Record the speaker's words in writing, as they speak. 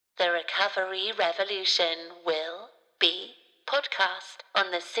The Recovery Revolution will be podcast on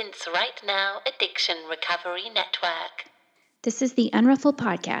the Since Right Now Addiction Recovery Network. This is the Unruffled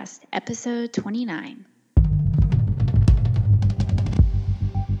Podcast, episode 29.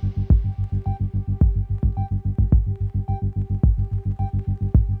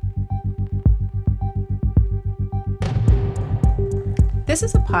 This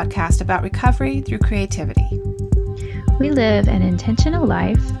is a podcast about recovery through creativity. We live an intentional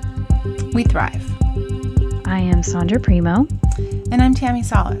life. We thrive. I am Sandra Primo. And I'm Tammy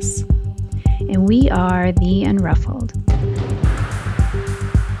Salas. And we are the Unruffled.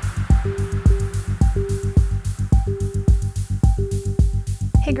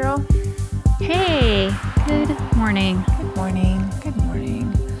 Hey, girl. Hey, good morning. Good morning. Good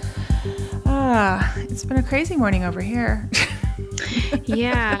morning. It's been a crazy morning over here.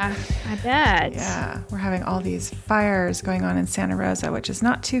 Yeah, I bet. Yeah, we're having all these fires going on in Santa Rosa, which is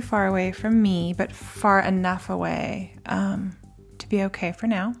not too far away from me, but far enough away to be okay for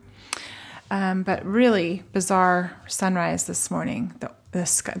now. But really bizarre sunrise this morning.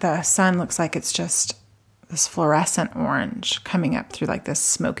 The sun looks like it's just this fluorescent orange coming up through like this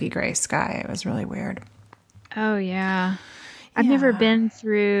smoky gray sky. It was really weird. Oh, yeah. I've never been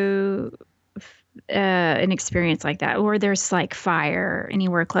through an experience like that, or there's like fire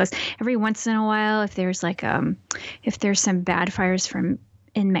anywhere close. Every once in a while, if there's like if there's some bad fires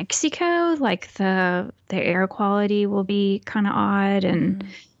in Mexico, like the air quality will be kind of odd, and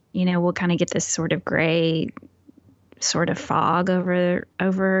we'll kind of get this sort of gray sort of fog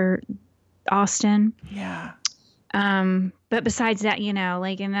over Austin. Yeah. But besides that,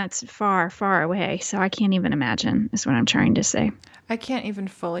 and that's far, far away. So I can't even imagine is what I'm trying to say. I can't even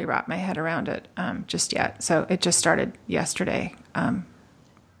fully wrap my head around it just yet. So it just started yesterday in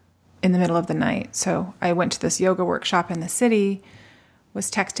the middle of the night. So I went to this yoga workshop in the city, was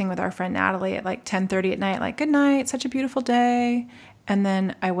texting with our friend Natalie at like 10:30 at night, like, good night, such a beautiful day. And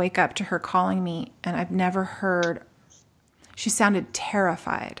then I wake up to her calling me, and I've never heard, she sounded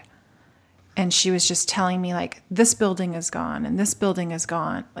terrified. And she was just telling me, like, this building is gone and this building is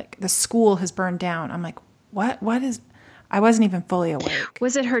gone. Like, the school has burned down. I'm like, what? What is... I wasn't even fully awake.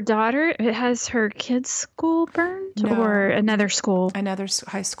 Was it her daughter? Has her kid's school burned? No. Or another school? Another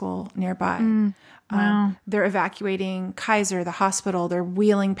high school nearby. Wow. They're evacuating Kaiser, the hospital. They're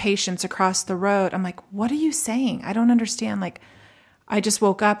wheeling patients across the road. I'm like, what are you saying? I don't understand. Like, I just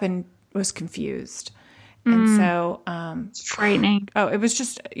woke up and was confused. And so... It's frightening. Oh, it was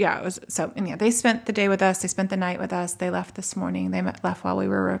just... Yeah, it was... So, and yeah, they spent the day with us. They spent the night with us. They left this morning. They left while we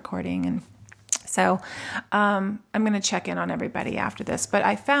were recording, and... So I'm going to check in on everybody after this. But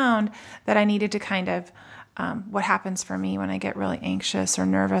I found that I needed to kind of, what happens for me when I get really anxious or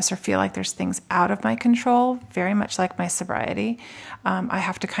nervous or feel like there's things out of my control, very much like my sobriety, I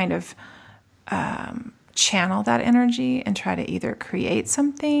have to kind of channel that energy and try to either create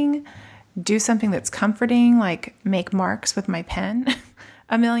something, do something that's comforting, like make marks with my pen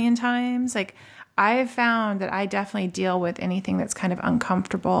a million times. Like, I've found that I definitely deal with anything that's kind of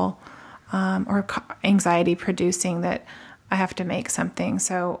uncomfortable or anxiety producing, that I have to make something.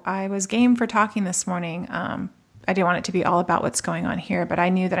 So I was game for talking this morning. I didn't want it to be all about what's going on here, but I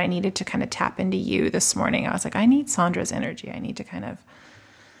knew that I needed to kind of tap into you this morning. I was like, I need Sandra's energy. I need to kind of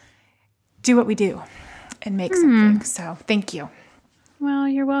do what we do and make something. So thank you. Well,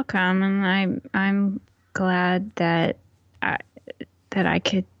 you're welcome. And I'm glad that I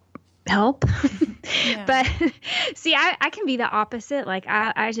could help. Yeah. But see, I can be the opposite. Like,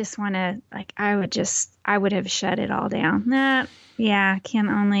 I just want to, like, I would have shut it all down. Can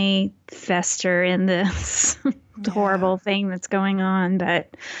only fester in this horrible thing that's going on.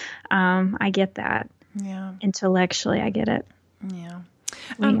 But I get that. Yeah. Intellectually, I get it. Yeah.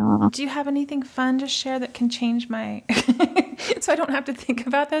 Do you have anything fun to share that can change my, so I don't have to think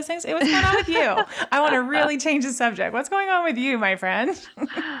about those things? What's going on with you? I want to really change the subject. What's going on with you, my friend?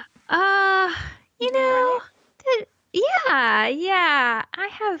 Yeah. I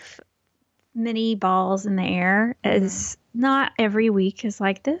have many balls in the air. As not every week is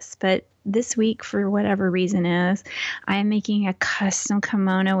like this, but this week, for whatever reason is, I'm making a custom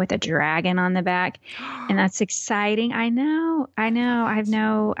kimono with a dragon on the back, and that's exciting. I know. I'm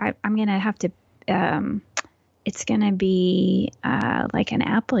going to have to, it's going to be like an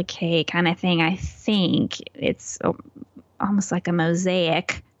applique kind of thing. I think it's almost like a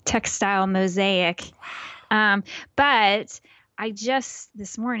mosaic, textile mosaic. But I just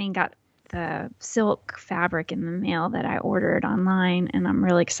this morning got the silk fabric in the mail that I ordered online, and I'm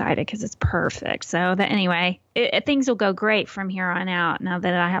really excited because it's perfect. So that anyway, things will go great from here on out now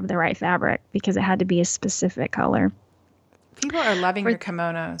that I have the right fabric, because it had to be a specific color. People are loving your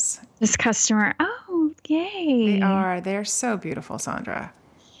kimonos. This customer, oh, yay. They are. They're so beautiful, Sandra.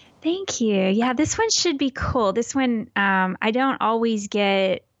 Thank you. Yeah, this one should be cool. This one, I don't always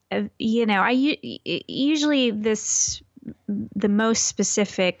get, usually the most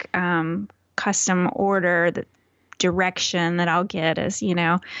specific custom order, the direction that I'll get is,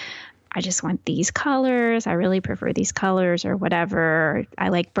 I just want these colors. I really prefer these colors or whatever. I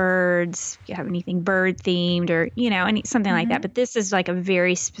like birds. If you have anything bird themed or, something like that. But this is like a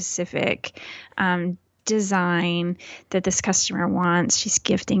very specific design that this customer wants. She's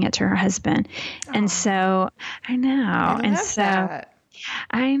gifting it to her husband. Aww. And so I know. I love that.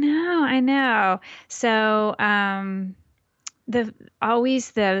 I know. So, the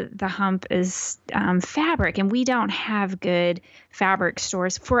hump is fabric, and we don't have good fabric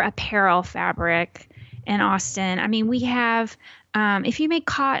stores for apparel fabric in Austin. I mean, we have if you make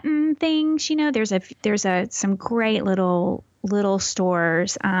cotton things, there's some great little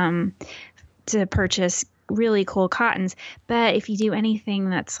stores to purchase really cool cottons. But if you do anything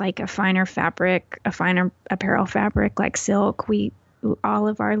that's like a finer apparel fabric like silk, all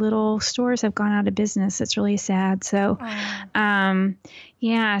of our little stores have gone out of business. It's really sad. So, so I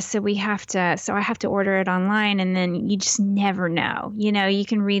have to order it online, and then you just never know. You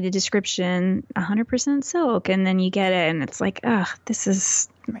can read the description, 100% silk, and then you get it, and it's like, this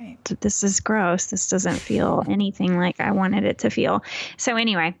is gross. This doesn't feel anything like I wanted it to feel. So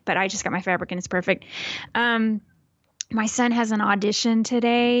anyway, but I just got my fabric, and it's perfect. My son has an audition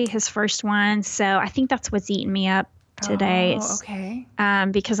today, his first one. So I think that's what's eating me up today. Oh, okay.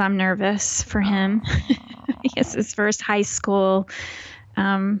 Because I'm nervous for him. He has his first high school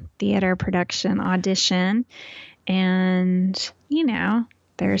theater production audition. And,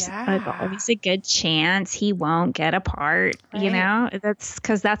 there's always a good chance he won't get a part, That's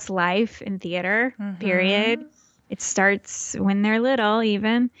because that's life in theater, period. It starts when they're little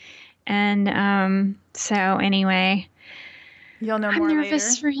even. And so anyway... You'll know more later. I'm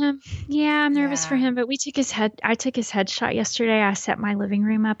nervous for him. Yeah, I'm nervous for him. But I took his headshot yesterday. I set my living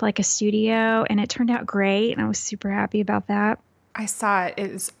room up like a studio, and it turned out great. And I was super happy about that. I saw it.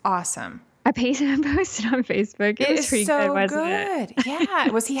 It was awesome. I posted on Facebook. It was pretty good, wasn't it?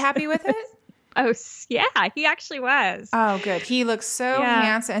 Yeah. Was he happy with it? Oh, yeah. He actually was. Oh, good. He looks so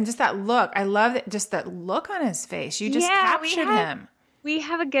handsome. And just that look. I love it. Just that look on his face. You just captured him. We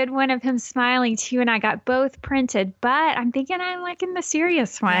have a good one of him smiling too, and I got both printed, but I'm thinking I'm liking the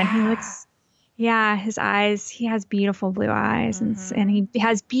serious one. Yeah. He looks, his eyes, he has beautiful blue eyes and he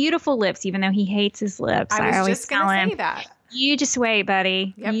has beautiful lips, even though he hates his lips. I always just going to say that. You just wait,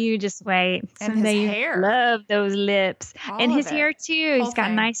 buddy. Yep. You just wait. And someday his hair. You love those lips. And his hair too. He's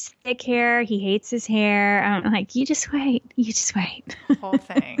got nice thick hair. He hates his hair. I'm like, you just wait. You just wait. Whole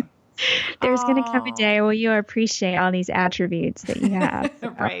thing. There's going to come a day where you appreciate all these attributes that you have. So.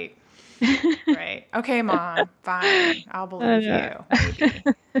 Right. Okay, Mom. Fine. I'll believe you. Maybe.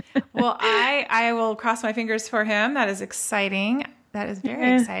 Well, I will cross my fingers for him. That is exciting. That is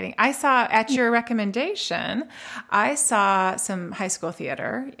very exciting. I saw, at your recommendation, I saw some high school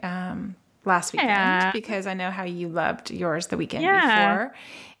theater last weekend because I know how you loved yours the weekend before.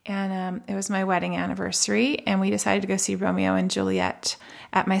 And it was my wedding anniversary, and we decided to go see Romeo and Juliet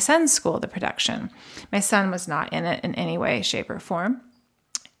at my son's school, the production. My son was not in it in any way, shape, or form.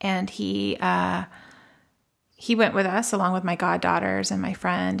 And he went with us along with my goddaughters and my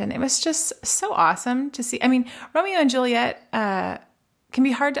friend, and it was just so awesome to see. I mean, Romeo and Juliet can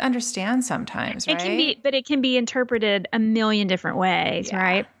be hard to understand sometimes, right? It can be interpreted a million different ways,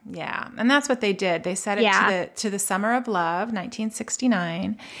 right? Yeah, and that's what they did. They set it to the Summer of Love,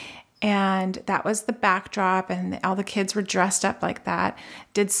 1969, and that was the backdrop, and all the kids were dressed up like that,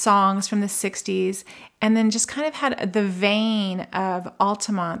 did songs from the 60s, and then just kind of had the vein of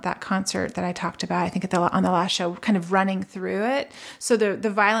Altamont, that concert that I talked about, I think on the last show, kind of running through it. So the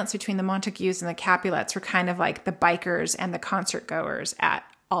violence between the Montagues and the Capulets were kind of like the bikers and the concert goers at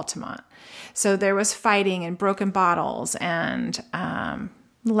Altamont. So there was fighting and broken bottles and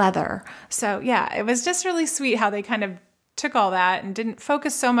leather. So yeah, it was just really sweet how they kind of took all that and didn't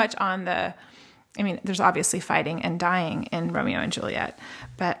focus so much on there's obviously fighting and dying in Romeo and Juliet,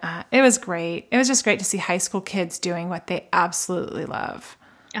 but it was great. It was just great to see high school kids doing what they absolutely love.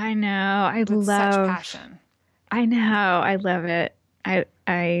 I know. With such passion. I know. I love it.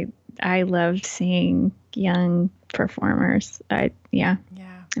 I loved seeing young performers.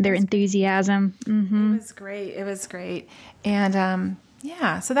 Their enthusiasm. Mm-hmm. It was great. And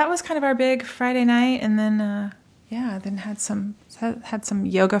so that was kind of our big Friday night, and then then had some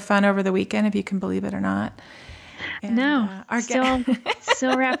yoga fun over the weekend, if you can believe it or not. And,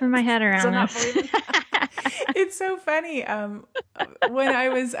 still wrapping my head around this. It's so funny. When I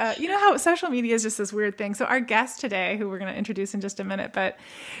was, you know how social media is just this weird thing. So our guest today, who we're going to introduce in just a minute, but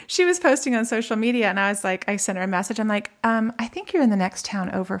she was posting on social media, and I was like, I sent her a message. I'm like, I think you're in the next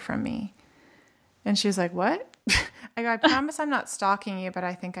town over from me. And she was like, what? I go, I promise I'm not stalking you, but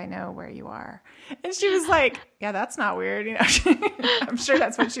I think I know where you are. And she was like, yeah, that's not weird. You know, I'm sure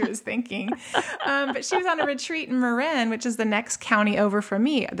that's what she was thinking. But she was on a retreat in Marin, which is the next county over from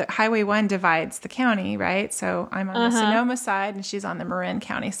me. The Highway 1 divides the county, right? So I'm on the Sonoma side and she's on the Marin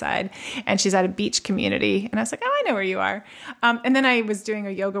County side, and she's at a beach community. And I was like, oh, I know where you are. And then I was doing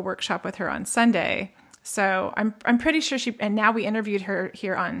a yoga workshop with her on Sunday. So I'm pretty sure and now we interviewed her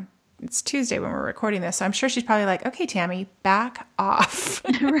here it's Tuesday when we're recording this. So I'm sure she's probably like, okay, Tammy, back off.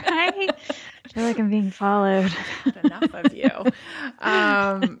 Right? I feel like I'm being followed. Enough of you.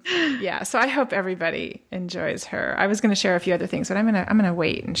 Yeah. So I hope everybody enjoys her. I was going to share a few other things, but I'm going to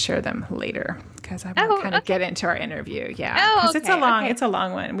wait and share them later because I want to kind of get into our interview. Yeah. Because it's a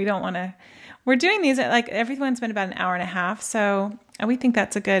long one. We don't want to, we're doing these like everyone's been about an hour and a half. So we think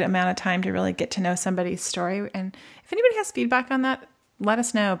that's a good amount of time to really get to know somebody's story. And if anybody has feedback on that, let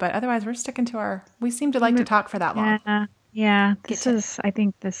us know. But otherwise, we're sticking to we seem to like to talk for that long. Yeah. I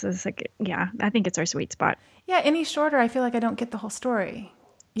think it's our sweet spot. Yeah. Any shorter, I feel like I don't get the whole story.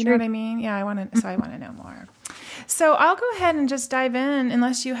 You know what I mean? Yeah. I want to know more. So I'll go ahead and just dive in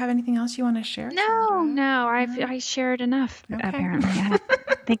unless you have anything else you want to share. No, I shared enough. Okay. Apparently. I don't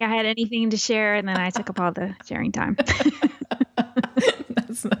think I had anything to share, and then I took up all the sharing time.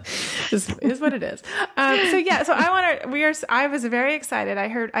 This is what it is. I was very excited.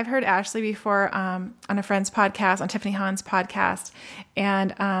 I've heard Ashley before on a friend's podcast, on Tiffany Hahn's podcast,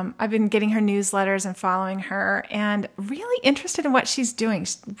 and I've been getting her newsletters and following her, and really interested in what she's doing.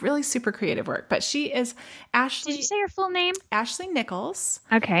 She's really super creative work. But she is Ashley. Did you say her full name? Ashley Nichols.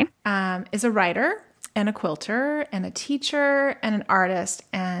 Okay. Is a writer and a quilter and a teacher and an artist,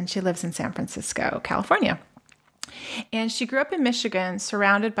 and she lives in San Francisco, California. And she grew up in Michigan,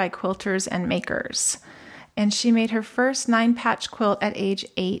 surrounded by quilters and makers. And she made her first 9-patch quilt at age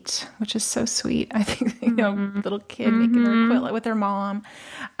 8, which is so sweet. I think, little kid making her quilt with her mom.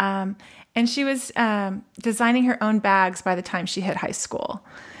 And she was designing her own bags by the time she hit high school.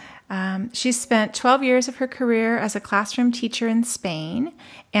 She spent 12 years of her career as a classroom teacher in Spain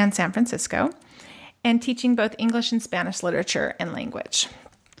and San Francisco, and teaching both English and Spanish literature and language.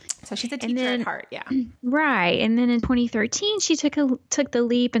 So she's a teacher at heart, yeah. Right. And then in 2013, she took the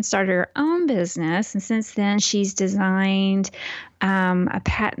leap and started her own business. And since then, she's designed a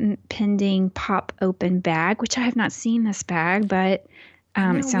patent-pending pop open bag, which I have not seen this bag, but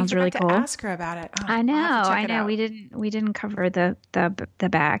it sounds really cool. Ask her about it. Oh, I know. We didn't cover the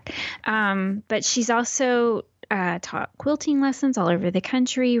bag, but she's also taught quilting lessons all over the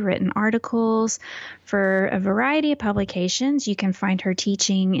country, written articles for a variety of publications. You can find her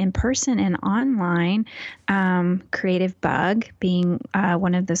teaching in person and online, Creative Bug being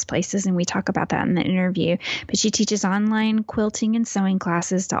one of those places, and we talk about that in the interview. But she teaches online quilting and sewing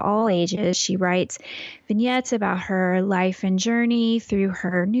classes to all ages. She writes vignettes about her life and journey through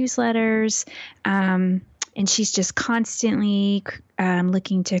her newsletters, and she's just constantly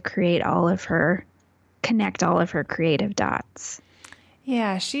looking to connect all of her creative dots.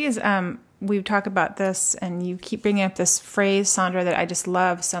 Yeah, she is. We've talked about this, and you keep bringing up this phrase, Sandra, that I just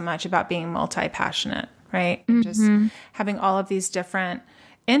love so much about being multi-passionate, right? Mm-hmm. Just having all of these different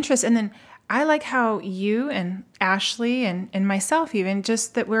interests. And then I like how you and Ashley and myself even,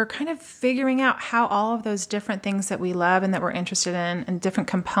 just that we're kind of figuring out how all of those different things that we love and that we're interested in and different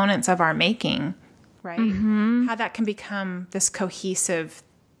components of our making, right? Mm-hmm. How that can become this cohesive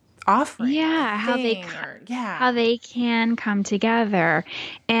offering. Yeah, how they can come together.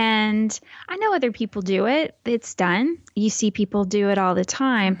 And I know other people do it. It's done. You see people do it all the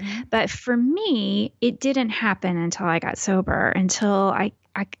time. Mm-hmm. But for me, it didn't happen until I got sober, until I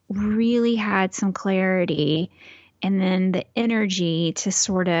really had some clarity and then the energy to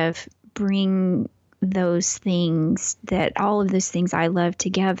sort of bring all of those things I love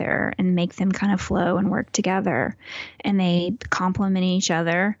together and make them kind of flow and work together, and they complement each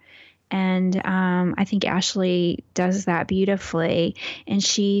other. And I think Ashley does that beautifully, and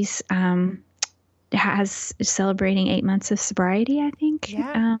she's has celebrating 8 months of sobriety, I think.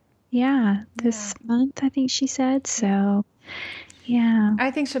 This month, I think she said. So yeah,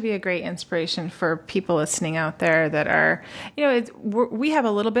 I think she'll be a great inspiration for people listening out there that are, we have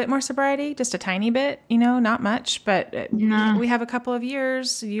a little bit more sobriety, just a tiny bit, not much, but we have a couple of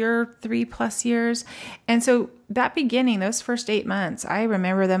years, 3+ years. And so that beginning, those first 8 months, I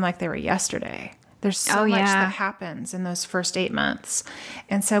remember them like they were yesterday. There's so much that happens in those first 8 months.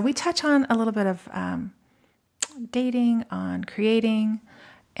 And so we touch on a little bit of dating, on creating,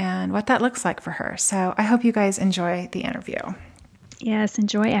 and what that looks like for her. So I hope you guys enjoy the interview. Yes,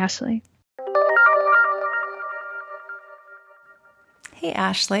 enjoy, Ashley. Hey,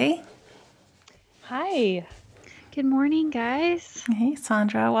 Ashley. Hi. Good morning, guys. Hey,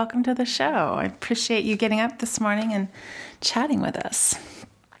 Sandra. Welcome to the show. I appreciate you getting up this morning and chatting with us.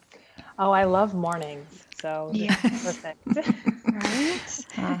 Oh, I love mornings. So Yeah. perfect. Right?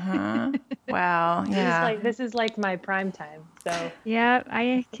 Uh-huh. Wow. Yeah. This is like my prime time. So Yeah,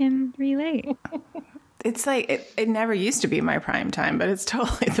 I can relate. It's like, it never used to be my prime time, but it's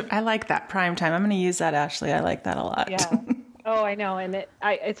totally, I like that prime time. I'm going to use that, Ashley. I like that a lot. yeah. Oh, I know. And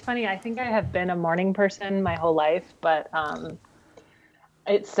it's funny. I think I have been a morning person my whole life, but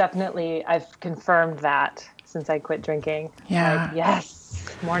it's definitely, I've confirmed that since I quit drinking. Yeah. Like, yes,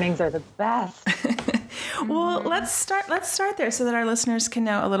 mornings are the best. Well, let's start there so that our listeners can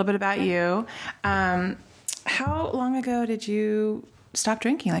know a little bit about you. How long ago did you stop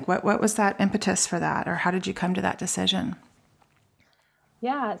drinking? Like, what was that impetus for that, or how did you come to that decision?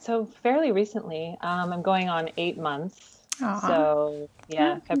 Yeah, so fairly recently. I'm going on 8 months. Aw. So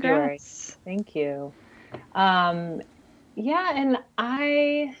yeah, Oh, February. congrats. Thank you. Yeah, and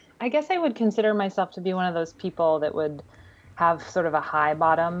I guess I would consider myself to be one of those people that would have sort of a high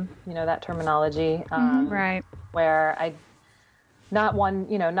bottom, that terminology, Right. where not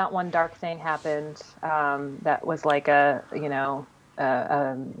one dark thing happened that was like a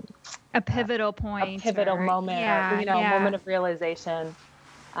pivotal point. pivotal or- moment, Yeah, or, yeah. a moment of realization.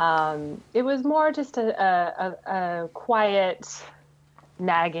 It was more just a quiet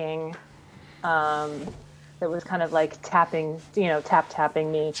nagging that was kind of like tapping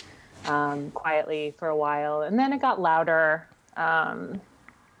me quietly for a while, and then it got louder,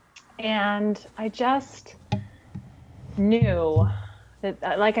 and I just knew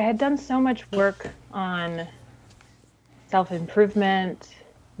that like I had done so much work on self-improvement.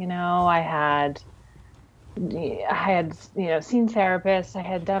 I had seen therapists. I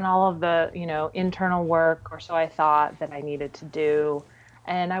had done all of the, internal work, or so I thought that I needed to do.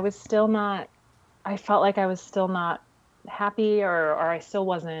 And I felt like I was still not happy, or I still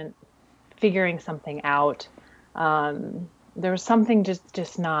wasn't figuring something out. There was something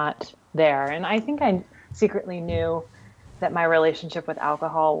just not there. And I think I secretly knew that my relationship with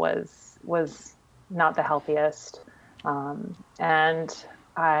alcohol was not the healthiest. And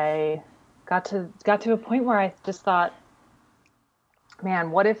I got to a point where I just thought,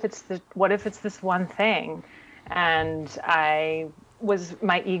 man, what if it's this one thing? And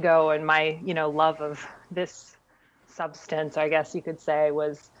my ego and my, love of this substance, I guess you could say,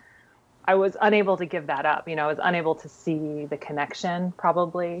 I was unable to give that up. I was unable to see the connection,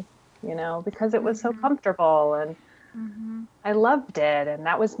 probably, because it was so comfortable, and I loved it, and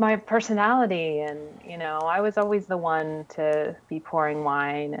that was my personality. And, I was always the one to be pouring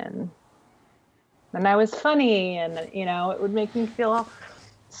wine, and I was funny, and, it would make me feel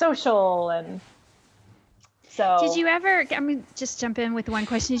social. And so Did you ever, just jump in with one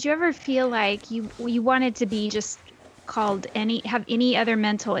question. Did you ever feel like you wanted to be just called have any other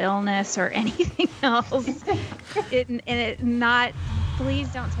mental illness or anything else? Please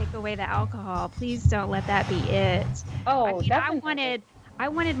don't take away the alcohol. Please don't let that be it. Oh, definitely. I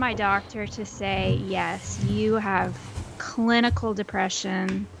wanted my doctor to say, yes, you have clinical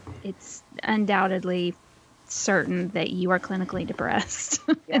depression. It's undoubtedly certain that you are clinically depressed.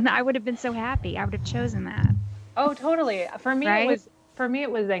 Yeah. And I would have been so happy. I would have chosen that. Oh, totally. For me, Right?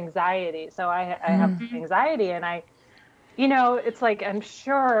 it was anxiety. So I have anxiety, and it's like, I'm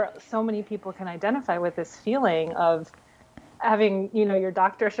sure so many people can identify with this feeling of having, your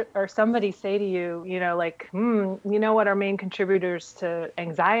doctor or somebody say to you, like, what are main contributors to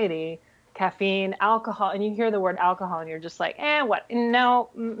anxiety? Caffeine, alcohol, and you hear the word alcohol, and you're just like, what? No,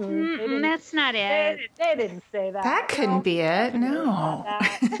 That's not it. They didn't say that. That couldn't be it. No.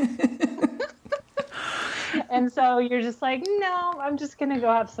 And so you're just like, no, I'm just going to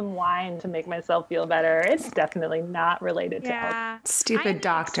go have some wine to make myself feel better. It's definitely not related to alcohol. Yeah. Stupid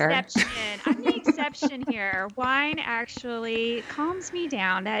doctor. I'm the exception here. Wine actually calms me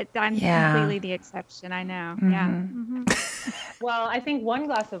down. I'm Yeah. completely the exception. I know. Yeah. Mm-hmm. Well, I think one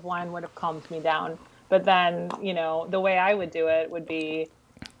glass of wine would have calmed me down. But then, the way I would do it would be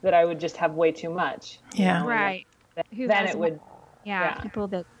that I would just have way too much. Yeah. Right. Then it would. Yeah, Yeah. people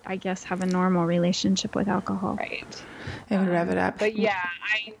that I guess have a normal relationship with alcohol. Right. It would rev it up. But yeah,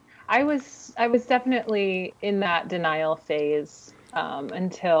 I was definitely in that denial phase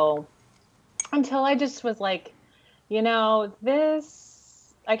until I just was like,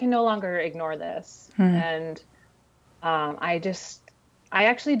 this, I can no longer ignore this. And I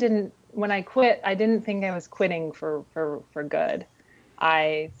actually didn't when I quit, I didn't think I was quitting for good.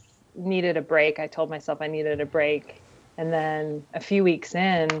 I needed a break. I told myself I needed a break. And then a few weeks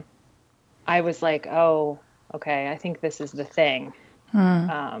in, I was like, oh, okay, I think this is the thing.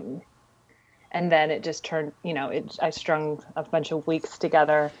 And then it just turned, I strung a bunch of weeks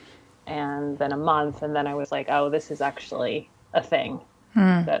together and then a month. And then I was like, oh, this is actually a thing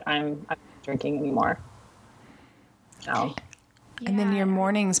that I'm not drinking anymore. So. And then your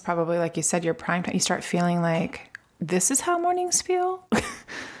mornings probably, like you said, your prime time, you start feeling like, this is how mornings feel?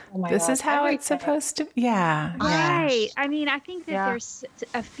 This is how it's supposed to. Yeah. Right. I mean, I think that there's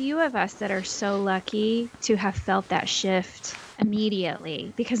a few of us that are so lucky to have felt that shift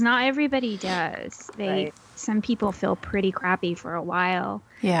immediately, because not everybody does. Some people feel pretty crappy for a while.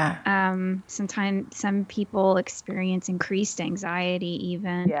 Yeah. Sometimes some people experience increased anxiety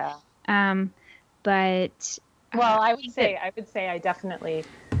even. Yeah. But well, I would say I definitely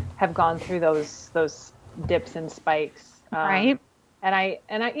have gone through those dips and spikes. Right. And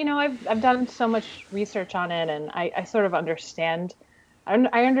I've done so much research on it, and I sort of understand.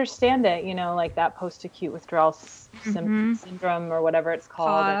 I understand it, like that post-acute withdrawal syndrome or whatever it's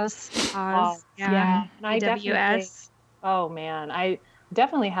called. Pause. Yeah. And I definitely. Oh man, I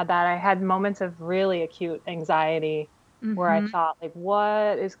definitely had that. I had moments of really acute anxiety where I thought, like,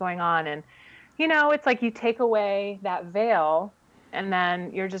 what is going on? And it's like you take away that veil, and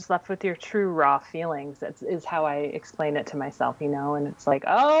then you're just left with your true raw feelings. That is how I explain it to myself, and it's like,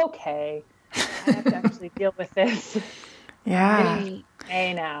 okay, I have to actually deal with this. Yeah.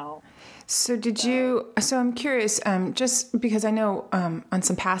 Hey now. So I'm curious, just because I know on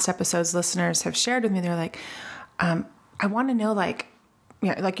some past episodes, listeners have shared with me, they're like, I want to know, like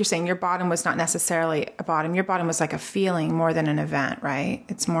you're saying, your bottom was not necessarily a bottom. Your bottom was like a feeling more than an event, right?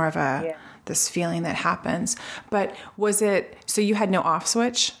 It's more of this feeling that happens. But was it, so you had no off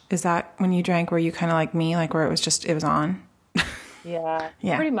switch? Is that when you drank, were you kind of like me, like where it was on? Yeah,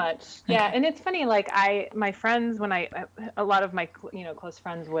 pretty much. Yeah. Okay. And it's funny, like my friends, a lot of my, close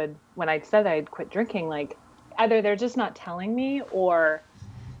friends when I said that I'd quit drinking, like either they're just not telling me or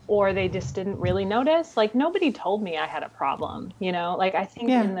they just didn't really notice. Like nobody told me I had a problem, like I think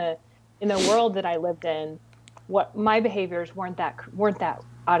in the world that I lived in, what my behaviors weren't that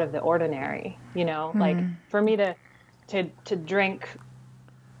out of the ordinary, like for me to drink,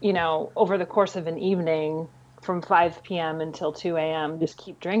 over the course of an evening from 5 p.m. until 2 a.m., just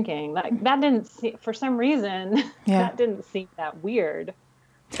keep drinking. That didn't for some reason, that didn't seem that weird.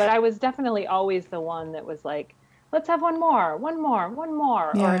 But I was definitely always the one that was like, let's have one more.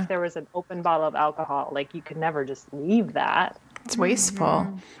 Yeah. Or if there was an open bottle of alcohol, like you could never just leave that. It's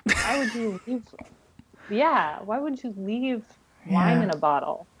wasteful. Why would you leave? Yeah. Why would you leave wine in a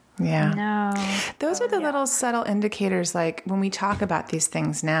bottle? Yeah. No. Those are the little subtle indicators. Like when we talk about these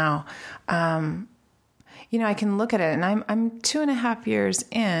things now, I can look at it, and I'm 2.5 years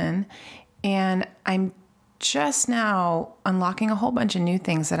in, and I'm just now unlocking a whole bunch of new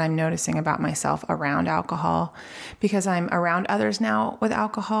things that I'm noticing about myself around alcohol, because I'm around others now with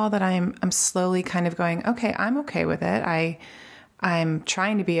alcohol that I'm slowly kind of going, okay, I'm okay with it. I'm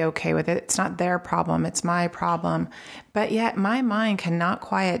trying to be okay with it. It's not their problem. It's my problem. But yet my mind cannot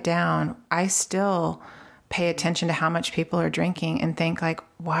quiet down. I still pay attention to how much people are drinking and think like,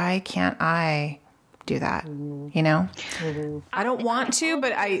 why can't I do that? I don't want to,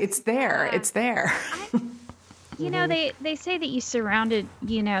 but it's there. It's there. They say that you surrounded,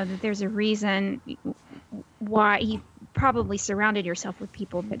 that there's a reason why you probably surrounded yourself with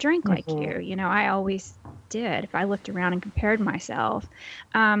people that drink like you. I always did. If I looked around and compared myself,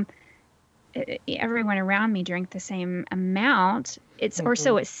 everyone around me drank the same amount. Or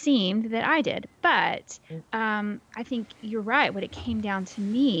so it seemed that I did. But I think you're right. What it came down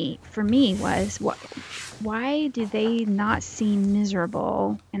to for me was, why do they not seem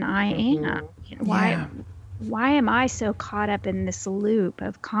miserable and I am? Why am I so caught up in this loop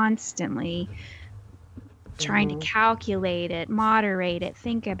of constantly trying to calculate it, moderate it,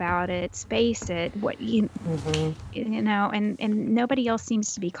 think about it, space it, and nobody else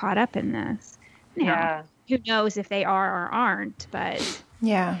seems to be caught up in this. Now, who knows if they are or aren't, but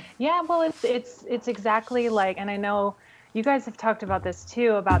yeah, well, it's exactly like, and I know you guys have talked about this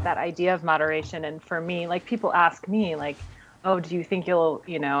too, about that idea of moderation. And for me, like, people ask me like, oh, do you think you'll,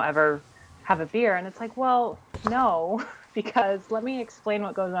 ever have a beer? And it's like, well, no, because let me explain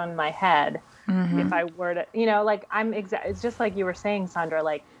what goes on in my head. If I were to, it's just like you were saying, Sandra,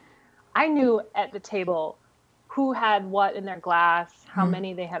 like I knew at the table who had what in their glass, how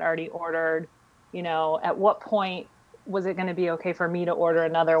many they had already ordered, at what point was it going to be okay for me to order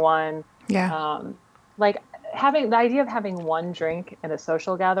another one? Yeah. having the idea of having one drink at a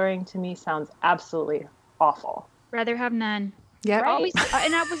social gathering to me sounds absolutely awful. Rather have none. Yeah. Right. Always,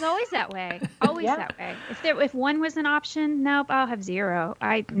 and I was always that way. Always Yeah. that way. If one was an option, nope, I'll have zero.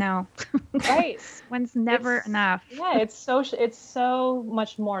 No. Right. One's never enough. Yeah, it's so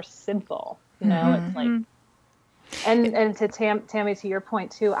much more simple. You know, it's like, and to Tammy, to your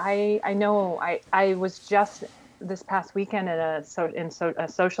point too, I know I was just this past weekend in a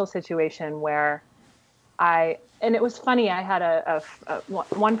social situation where and it was funny. I had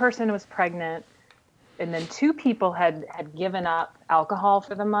one person was pregnant, and then two people had given up alcohol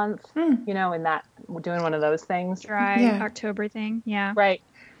for the month, you know, in that doing one of those things. Dry Yeah. October thing. Yeah. Right.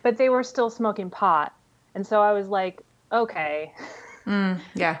 But they were still smoking pot. And so I was like, okay,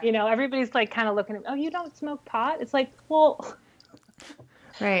 Yeah. you know, everybody's like kind of looking at me, oh, you don't smoke pot? It's like, well,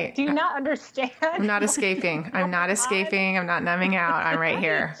 Right. do you not understand? I'm not escaping. I'm not escaping. I'm not numbing out. I'm right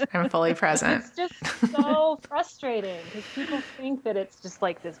here. I'm fully present. It's just so frustrating because people think that it's just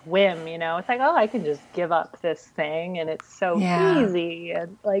like this whim, you know. It's like, oh, I can just give up this thing and it's so Yeah. easy.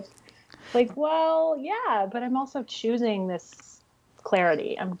 And like, well, yeah, but I'm also choosing this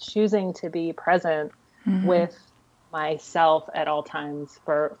clarity. I'm choosing to be present with myself at all times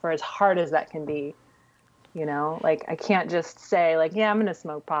for as hard as that can be. You know, like I can't just say like, yeah, I'm going to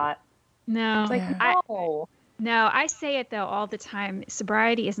smoke pot. No. It's like, no. No, I say it though all the time.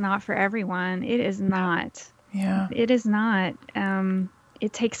 Sobriety is not for everyone. It is not. Yeah. It is not.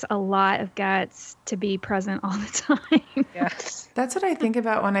 It takes a lot of guts to be present all the time. Yes. That's what I think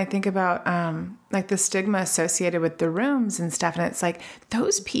about when I think about like the stigma associated with the rooms and stuff. And it's like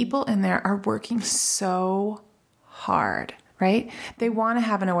those people in there are working so hard, right? They want to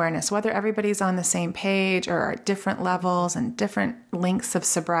have an awareness, whether everybody's on the same page or at different levels and different lengths of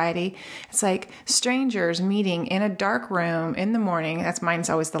sobriety. It's like strangers meeting in a dark room in the morning. That's mine's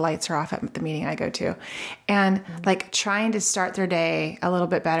always the lights are off at the meeting I go to. And like trying to start their day a little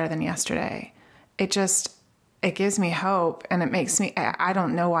bit better than yesterday. It gives me hope, and it makes me, I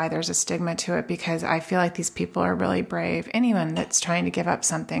don't know why there's a stigma to it, because I feel like these people are really brave. Anyone that's trying to give up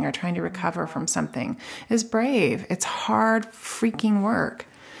something or trying to recover from something is brave. It's hard freaking work.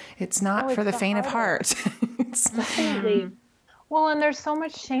 It's not for the faint of heart. Absolutely. Well, and there's so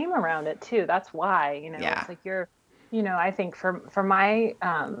much shame around it too. That's why, you know, Yeah. it's like I think for my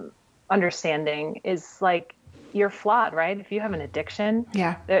understanding is like you're flawed, right? If you have an addiction,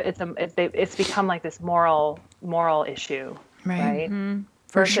 Yeah. it's become like this moral issue, right?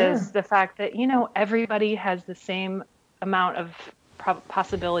 For Versus sure. the fact that, you know, everybody has the same amount of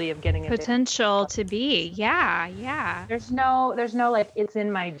possibility of getting addicted. Potential to be. Yeah. There's no like it's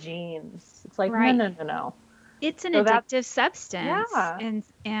in my genes. It's like Right. no. It's an So that's- addictive substance. Yeah.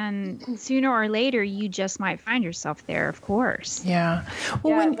 And sooner or later you just might find yourself there, of course. Yeah.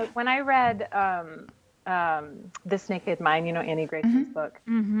 Well, Yeah, but when I read This Naked Mind, you know, Annie Grace's book,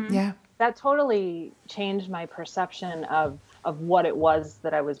 yeah. that totally changed my perception of what it was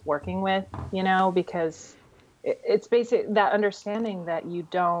that I was working with, you know, because it's basic that understanding that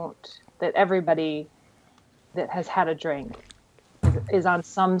that everybody that has had a drink is on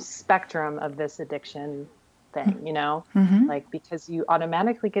some spectrum of this addiction thing, you know, like because you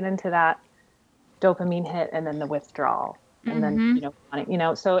automatically get into that dopamine hit and then the withdrawal and then, you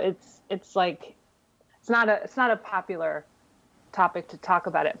know, so it's like, it's not a popular topic to talk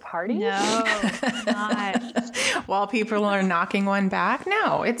about at parties. No, it's not. While people are knocking one back.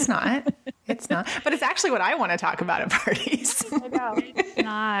 No, it's not. It's not. But it's actually what I want to talk about at parties. I know. It's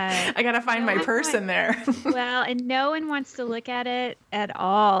not. I got to find my person there. Well, and no one wants to look at it at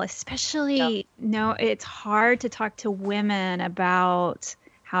all, especially it's hard to talk to women about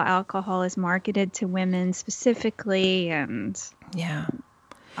how alcohol is marketed to women specifically, and Yeah.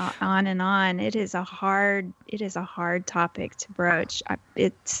 on and on. It is a hard topic to broach.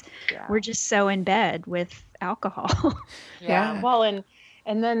 We're just so in bed with alcohol. Yeah. Well,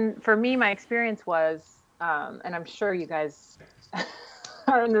 and then for me, my experience was, and I'm sure you guys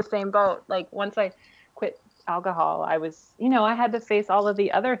are in the same boat. Like once I quit alcohol, I was, you know, I had to face all of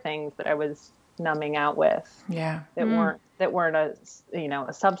the other things that I was numbing out with Yeah. that weren't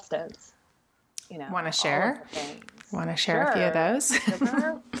a substance. You know, Want to all share? of the things. Want to share a few of those?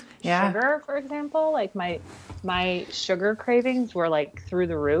 Sugar, Yeah. Sugar, for example, like my sugar cravings were like through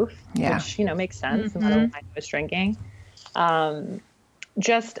the roof, Yeah. which, you know, makes sense. No matter what I was drinking.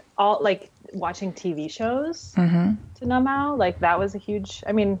 Just all like watching TV shows to numb out. Like that was a huge,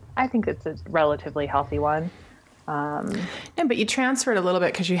 I mean, I think it's a relatively healthy one. No, but you transfer it a little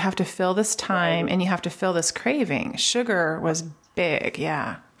bit because you have to fill this time and you have to fill this craving. Sugar was big.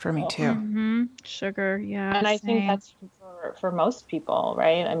 Yeah. For me too. Sugar, yeah. And I think same. that's for most people,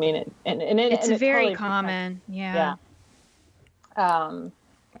 right? I mean, It's and it very totally common. Yeah. And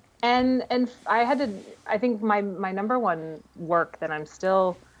I think my number one work that I'm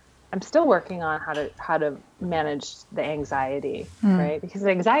still working on how to manage the anxiety, right? Because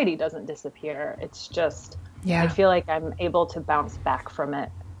the anxiety doesn't disappear. It's just, I feel like I'm able to bounce back from it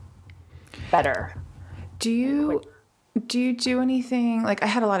better. Do you do anything, like I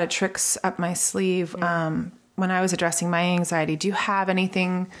had a lot of tricks up my sleeve when I was addressing my anxiety. Do you have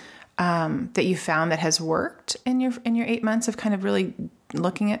anything that you found that has worked in your 8 months of kind of really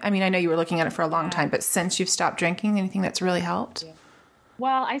looking at, I mean, I know you were looking at it for a long time, but since you've stopped drinking, anything that's really helped? Yeah.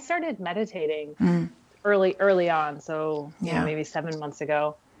 Well, I started meditating early on. So maybe 7 months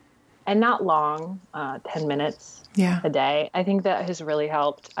ago, and not long, 10 minutes a day. I think that has really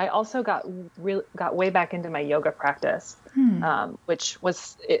helped. I also got way back into my yoga practice, which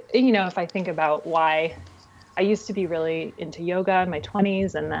was, if I think about why I used to be really into yoga in my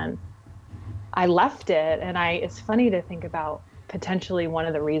 20s, and then I left it. And it's funny to think about potentially one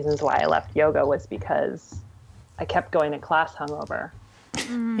of the reasons why I left yoga was because I kept going to class hungover.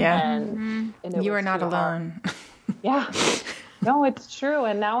 And you are not alone. Yeah. No, it's true.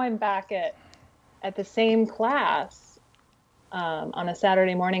 And now I'm back at the same class on a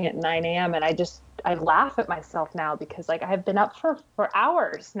Saturday morning at 9 a.m. And I laugh at myself now because like I have been up for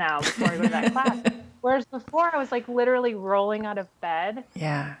hours now before I go to that class. Whereas before I was like literally rolling out of bed,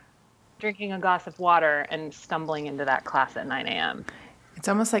 drinking a glass of water and stumbling into that class at 9 a.m. It's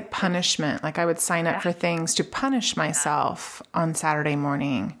almost like punishment. Like I would sign up for things to punish myself on Saturday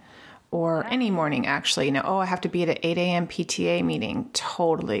morning or any morning, actually. I have to be at an 8 a.m. PTA meeting,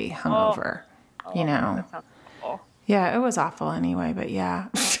 totally hungover, That sounds awful. Yeah, it was awful anyway, but yeah.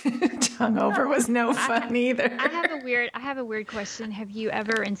 Hungover was no fun either. I have a weird question. Have you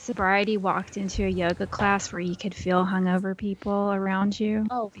ever in sobriety walked into a yoga class where you could feel hungover people around you?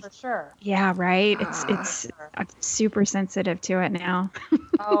 Oh, for sure. Yeah, right. It's I'm super sensitive to it now.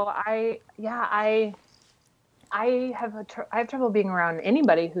 I have trouble being around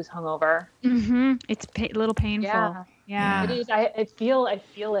anybody who's hungover. It's a little painful. Yeah. It is. I feel it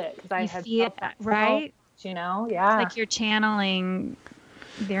because I have felt that, right? It's like you're channeling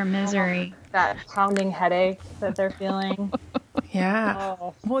their misery. That pounding headache that they're feeling. Yeah.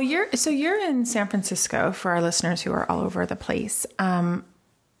 Well, you're in San Francisco for our listeners who are all over the place. And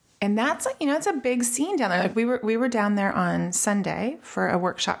that's like, it's a big scene down there. Like we were down there on Sunday for a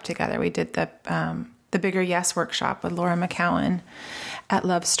workshop together. We did the Bigger Yes workshop with Laura McCowan at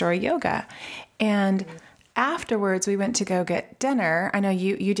Love Story Yoga. And afterwards we went to go get dinner. I know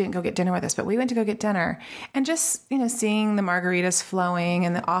you didn't go get dinner with us, but we went to go get dinner and just, seeing the margaritas flowing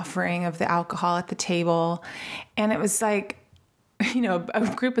and the offering of the alcohol at the table. And it was like,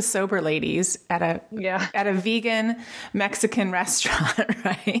 a group of sober ladies at a vegan Mexican restaurant,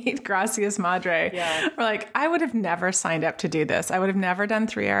 right? Gracias Madre. Yeah. We're like, I would have never signed up to do this. I would have never done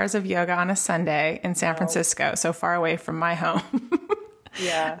 3 hours of yoga on a Sunday in San Francisco, so far away from my home.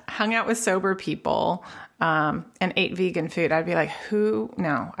 Hung out with sober people and ate vegan food. I'd be like,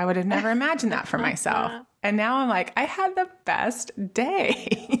 no, I would have never imagined that for myself. And now I'm like, I had the best day.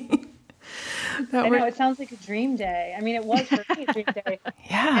 I know, it sounds like a dream day. I mean, it was for me a dream day.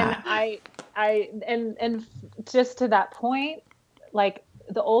 And just to that point, like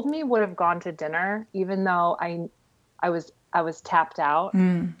the old me would have gone to dinner, even though I was tapped out.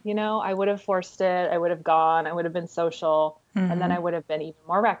 I would have forced it. I would have gone. I would have been social, and then I would have been even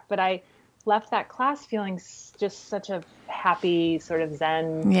more wrecked. But I left that class feeling just such a happy sort of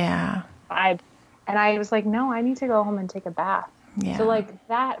Zen vibe, and I was like, no, I need to go home and take a bath. Yeah. So like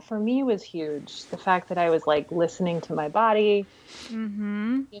that for me was huge. The fact that I was like listening to my body,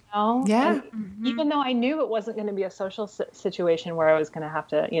 even though I knew it wasn't going to be a social situation where I was going to have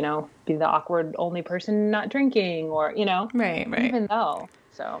to, be the awkward only person not drinking or, right. Even though.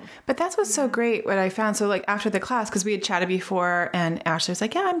 So, but that's what's so great. What I found. So like after the class, cause we had chatted before and Ashley was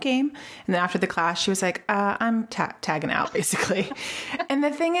like, yeah, I'm game. And then after the class, she was like, I'm tagging out basically. And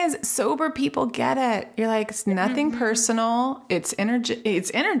the thing is, sober people get it. You're like, it's nothing personal. It's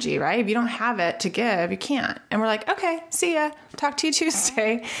energy, right? If you don't have it to give, you can't. And we're like, okay, see ya. Talk to you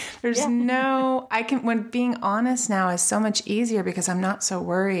Tuesday. There's when being honest now is so much easier because I'm not so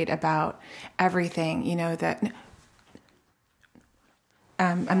worried about everything, that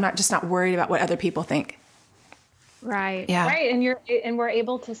I'm not worried about what other people think. Right. Yeah. Right. And we're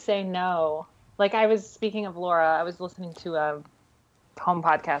able to say no. Like speaking of Laura, I was listening to a home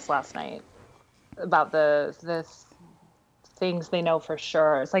podcast last night about the things they know for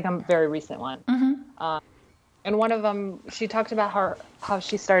sure. It's like a very recent one. And one of them, she talked about how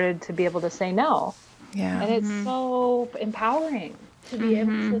she started to be able to say no. Yeah. And it's so empowering to be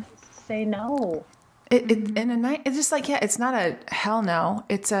able to say no. It's just like, it's not a hell no.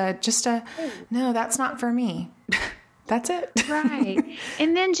 It's just a, no, that's not for me. That's it. Right.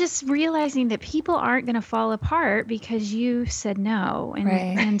 And then just realizing that people aren't going to fall apart because you said no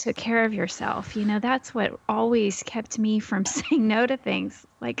and took care of yourself. You know, that's what always kept me from saying no to things.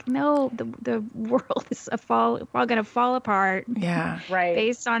 Like, no, the world is all going to fall apart. Yeah. Right.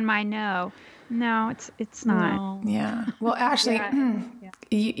 Based on my no. No, it's not. No. Yeah. Well, Ashley,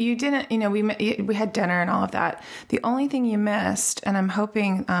 you didn't, we had dinner and all of that. The only thing you missed, and I'm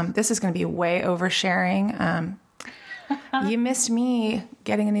hoping this is going to be way oversharing, you missed me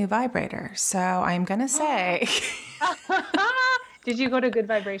getting a new vibrator. So I'm going to say. Did you go to Good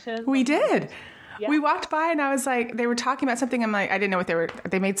Vibrations? We did. Yeah. We walked by and I was like, they were talking about something. I'm like, I didn't know what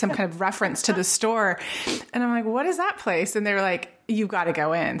they made some kind of reference to the store. And I'm like, what is that place? And they were like, you've got to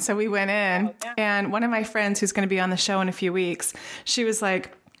go in. So we went in and one of my friends who's going to be on the show in a few weeks, she was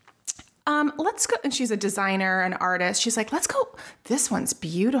like, let's go. And she's a designer, an artist. She's like, let's go. This one's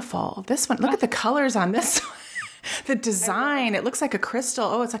beautiful. This one, look at the colors on this one. The design, it looks like a crystal.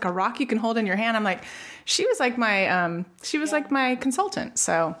 Oh, it's like a rock you can hold in your hand. I'm like, she was like my consultant.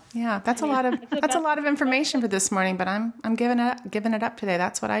 So yeah, that's a lot of information for this morning, but I'm giving it up today.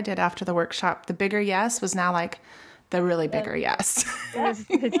 That's what I did after the workshop. The bigger yes was now like the really bigger yes.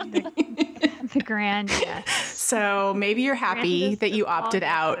 The grand yes. So maybe you're happy that you opted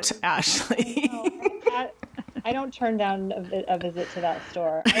out, Ashley. I don't turn down a visit to that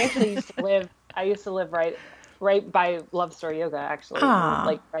store. I actually used to live right by Love Story Yoga, actually,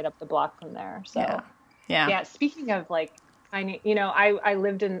 like right up the block from there. So yeah. Speaking of like, I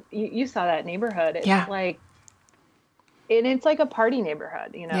lived in, you saw that neighborhood. It's like, and it's like a party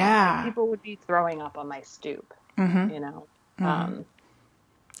neighborhood, like people would be throwing up on my stoop,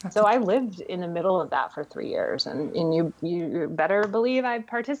 so I lived in the middle of that for 3 years, and you better believe I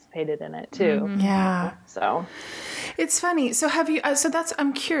participated in it too. Yeah. So it's funny. So have you,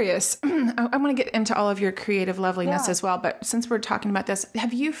 I'm curious, I want to get into all of your creative loveliness as well. But since we're talking about this,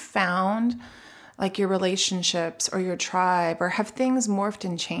 have you found like your relationships or your tribe, or have things morphed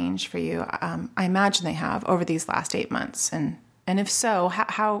and changed for you? I imagine they have over these last 8 months. And if so,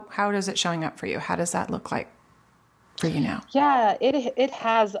 how is it showing up for you? How does that look like for you now? Yeah, it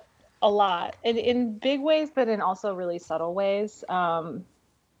has a lot, in big ways, but in also really subtle ways. I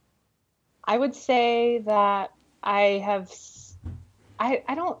would say that I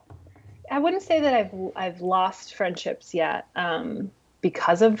wouldn't say that I've lost friendships yet,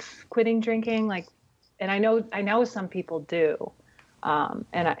 because of quitting drinking. Like, and I know some people do, and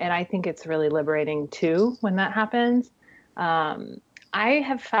I think it's really liberating too when that happens. I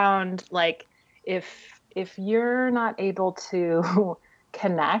have found, like, if you're not able to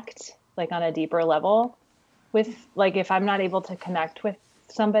connect, like on a deeper level with, like, if I'm not able to connect with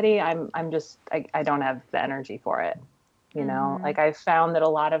somebody, I'm just, I don't have the energy for it. Like, I've found that a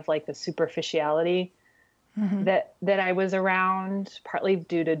lot of like the superficiality that I was around, partly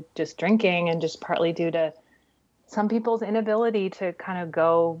due to just drinking and just partly due to some people's inability to kind of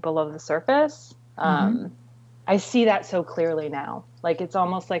go below the surface. I see that so clearly now. Like, it's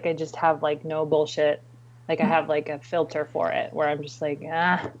almost like I just have like no bullshit. Like, I have like a filter for it where I'm just like, no,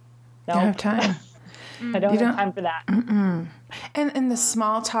 I don't have time. I don't have time for that. And the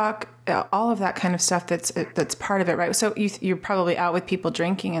small talk, all of that kind of stuff, that's part of it, right? So you're probably out with people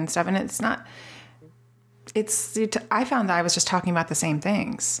drinking and stuff, and I found that I was just talking about the same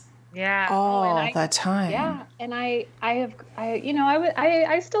things. Yeah. All the time. Yeah. And I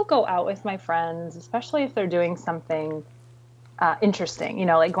still go out with my friends, especially if they're doing something interesting,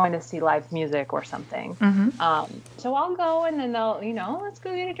 like going to see live music or something. So I'll go, and then they'll, let's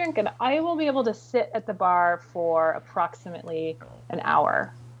go get a drink. And I will be able to sit at the bar for approximately an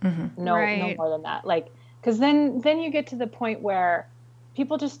hour. No more than that. Like, cause then you get to the point where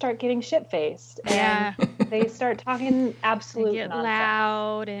people just start getting shit-faced and they start talking absolute nonsense.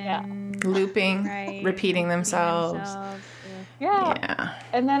 Loud and looping, repeating themselves. Yeah.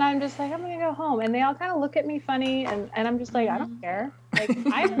 And then I'm just like, I'm going to go home. And they all kind of look at me funny. And I'm just like, I don't care. Like,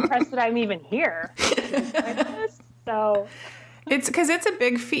 I'm impressed that I'm even here. So it's because it's a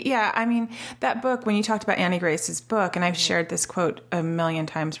big feat. Yeah. I mean, that book, when you talked about Annie Grace's book, and I've shared this quote a million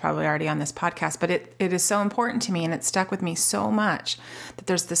times probably already on this podcast, but it is so important to me, and it stuck with me so much, that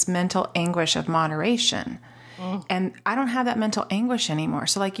there's this mental anguish of moderation. And I don't have that mental anguish anymore.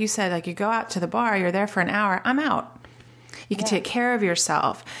 So like you said, like, you go out to the bar, you're there for an hour, I'm out. You can take care of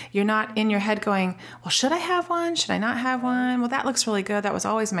yourself. You're not in your head going, well, should I have one? Should I not have one? Well, that looks really good. That was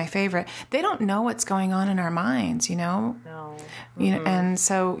always my favorite. They don't know what's going on in our minds, you know? No. You know, and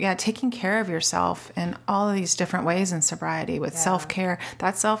so, yeah, taking care of yourself in all of these different ways in sobriety with self-care,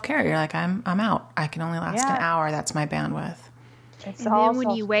 that's self-care. You're like, I'm out. I can only last an hour. That's my bandwidth. And then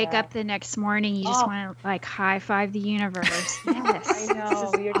when you wake up the next morning, you just want to like high five the universe. Yes, I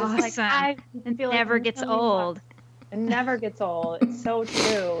know. You're just awesome. like, it never gets old. It never gets old. It's so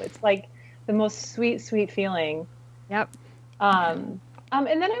true. It's like the most sweet, sweet feeling. Yep. And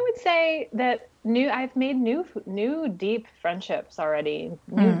then I would say that I've made new deep friendships already,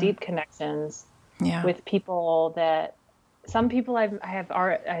 new deep connections with people that some people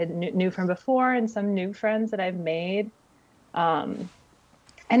I knew from before, and some new friends that I've made. And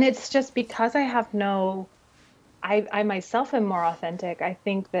it's just because I have I myself am more authentic. I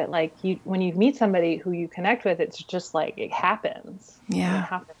think that like when you meet somebody who you connect with, it's just like, it happens. Yeah. It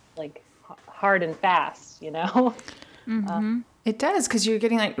happens like hard and fast, you know? It does, because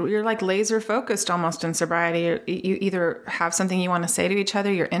you're like laser focused almost in sobriety. You either have something you want to say to each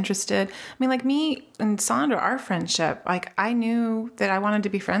other, you're interested. I mean, like me and Sandra, our friendship, like I knew that I wanted to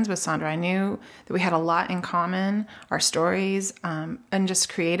be friends with Sandra. I knew that we had a lot in common, our stories, and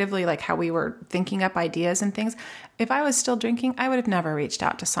just creatively, like how we were thinking up ideas and things. If I was still drinking, I would have never reached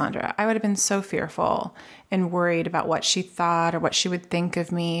out to Sandra. I would have been so fearful and worried about what she thought or what she would think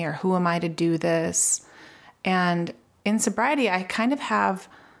of me or who am I to do this. And in sobriety, I kind of have,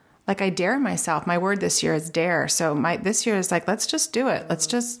 like, I dare myself. My word this year is dare. So this year is like, let's just do it. Let's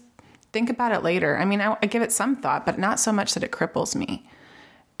just think about it later. I mean, I give it some thought, but not so much that it cripples me.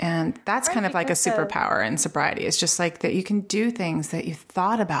 And that's kind of like a superpower in sobriety. It's just like that you can do things that you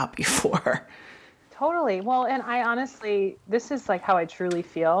thought about before. Totally. Well, and I honestly, this is like how I truly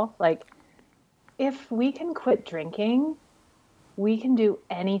feel. Like, if we can quit drinking, we can do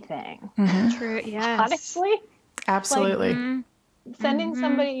anything. True. Yes. Honestly. Absolutely. Like, sending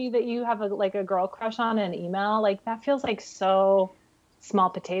somebody that you have a girl crush on an email, like that feels like so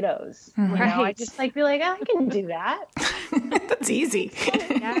small potatoes. You know? I just like be like, I can do that. That's easy.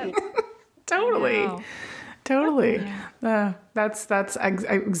 Yeah. Totally. Yeah. That's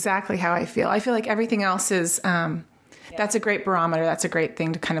exactly how I feel. I feel like everything else is, that's a great barometer. That's a great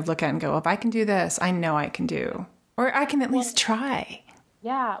thing to kind of look at and go, if I can do this, I know I can do, or I can at least try.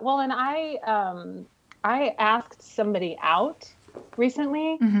 Yeah. Well, and I asked somebody out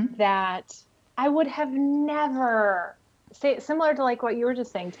recently that I would have never similar to like what you were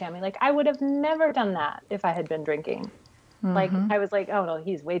just saying, Tammy, like I would have never done that if I had been drinking. Like I was like, oh no,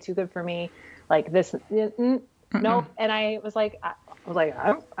 he's way too good for me. Like this, no. And I was like,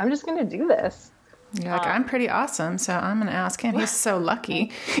 I'm just going to do this. You're like, I'm pretty awesome. So I'm going to ask him. He's so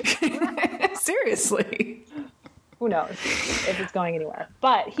lucky. Seriously. Who knows if it's going anywhere?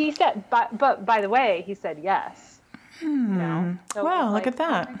 But he said, but by the way, he said yes. You know? So wow, look at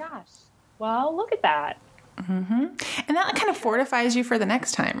that. Oh my gosh. Well, look at that. And that kind of fortifies you for the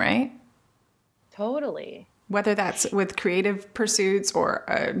next time, right? Totally. Whether that's with creative pursuits or,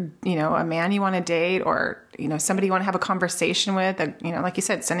 a man you want to date or, somebody you want to have a conversation with, like you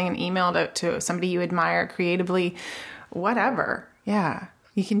said, sending an email to somebody you admire creatively, whatever. Yeah.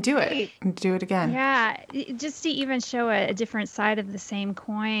 You can do it and do it again. Yeah. Just to even show a different side of the same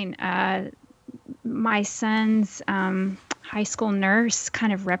coin, my son's high school nurse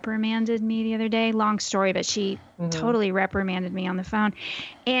kind of reprimanded me the other day. Long story, but she totally reprimanded me on the phone.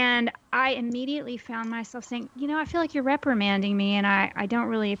 And I immediately found myself saying, I feel like you're reprimanding me and I don't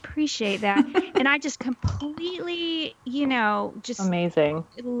really appreciate that. And I just completely, just amazing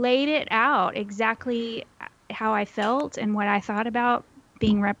laid it out exactly how I felt and what I thought about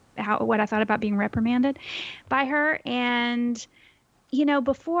being reprimanded by her. And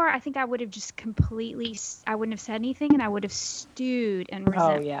before I think I would have just I wouldn't have said anything and I would have stewed and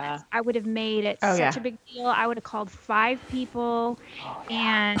resentment. Oh, yeah. I would have made it such a big deal. I would have called 5 people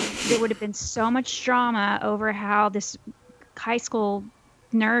and there would have been so much drama over how this high school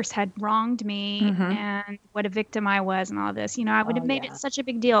nurse had wronged me and what a victim I was and all this. I would have made it such a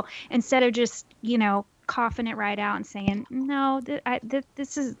big deal instead of just, coughing it right out and saying, no,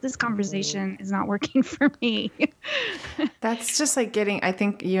 this conversation is not working for me. That's just like I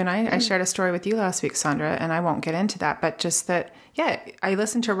think you and I shared a story with you last week, Sandra, and I won't get into that, but just that, I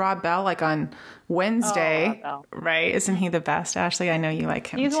listened to Rob Bell like on Wednesday, right? Isn't he the best, Ashley? I know you like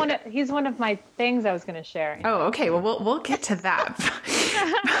him. He's one of my things I was going to share. Oh, okay. Well, we'll get to that.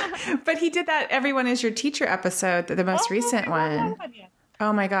 But he did that Everyone Is Your Teacher episode, the most recent one.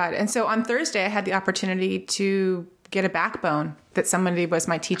 Oh my God. And so on Thursday, I had the opportunity to get a backbone, that somebody was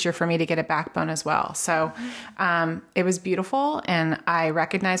my teacher for me to get a backbone as well. So it was beautiful, and I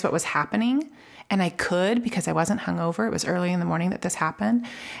recognized what was happening, and I could, because I wasn't hungover. It was early in the morning that this happened.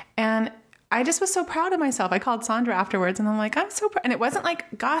 And I just was so proud of myself. I called Sandra afterwards and I'm like, I'm so proud. And it wasn't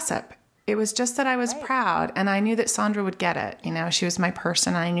like gossip. It was just that I was proud, and I knew that Sandra would get it. You know, she was my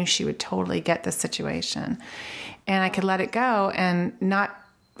person, and I knew she would totally get this situation, and I could let it go and not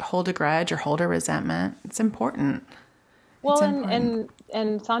hold a grudge or hold a resentment. It's important. Well,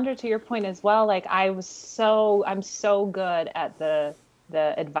 and Sandra, to your point as well, like I'm so good at the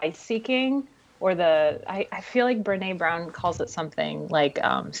advice seeking, or I feel like Brene Brown calls it something like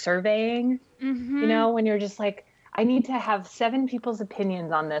surveying, you know, when you're just like, I need to have 7 people's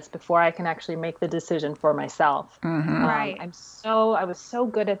opinions on this before I can actually make the decision for myself. Right. I was so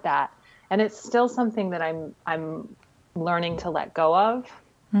good at that. And it's still something that I'm learning to let go of.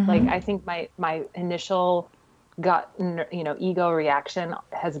 Like, I think my initial gut, ego reaction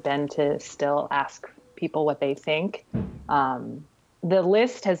has been to still ask people what they think. The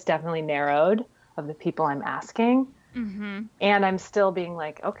list has definitely narrowed of the people I'm asking. And I'm still being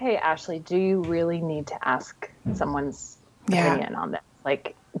like, okay, Ashley, do you really need to ask someone's opinion on this?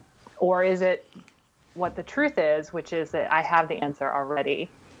 Like, or is it what the truth is, which is that I have the answer already.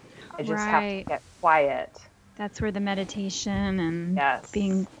 I just have to get quiet. That's where the meditation and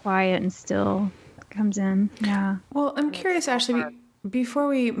being quiet and still comes in. Yeah. Well, I'm curious, Ashley, before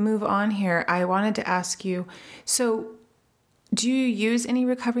we move on here, I wanted to ask you, so do you use any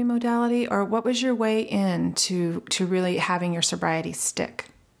recovery modality, or what was your way in to really having your sobriety stick?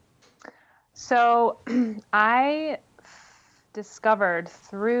 So I discovered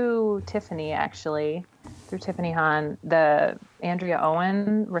through Tiffany Hahn, the Andrea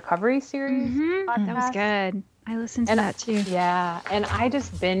Owen recovery series. Podcast. That was good. I listened to that too. Yeah. And I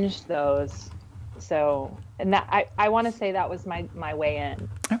just binged those. So, and that, I want to say that was my way in.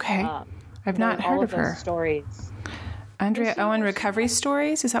 Okay. I've not heard of her. Stories. Andrea Owen Recovery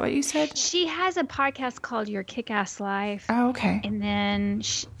Stories? Is that what you said? She has a podcast called Your Kick-Ass Life. Oh, okay. And then,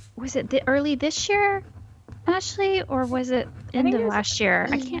 was it early this year, Ashley? Or was it end of last year?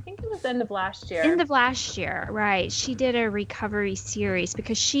 I think it was end of last year. End of last year, right. She did a recovery series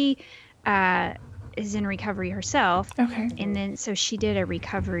because she is in recovery herself. Okay. And then, so she did a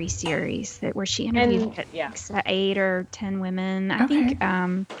recovery series where she interviewed 8 or 10 women. I think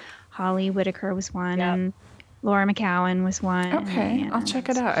Holly Whitaker was one. Yep. And Laura McCowan was one. Okay, I'll check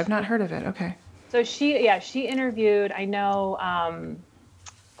it out. I've not heard of it. Okay. So she interviewed, I know,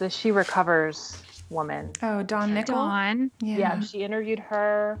 the She Recovers woman. Oh, Dawn Nickel? Dawn. Yeah, she interviewed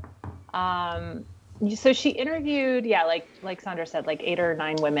her. So she interviewed, like Sandra said, like 8 or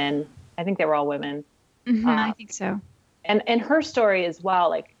 9 women. I think they were all women. I think so. And her story as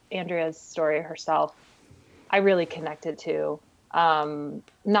well, like Andrea's story herself, I really connected to.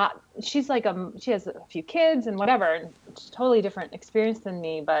 She's like she has a few kids and whatever, and it's a totally different experience than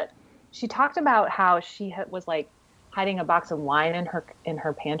me, but she talked about how she was like hiding a box of wine in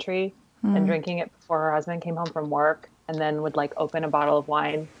her pantry and drinking it before her husband came home from work, and then would like open a bottle of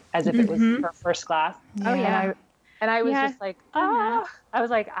wine as if it was her first glass. Oh yeah. And I was just like, I was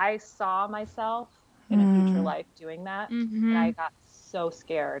like, I saw myself in a future life doing that, and I got so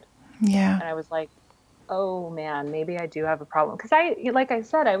scared. Yeah. And I was like, oh man, maybe I do have a problem. Because like I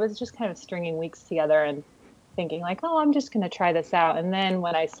said, I was just kind of stringing weeks together and thinking like, oh, I'm just going to try this out. And then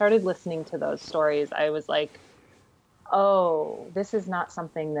when I started listening to those stories, I was like, oh, this is not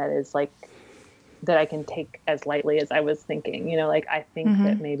something that is like, that I can take as lightly as I was thinking. Like, I think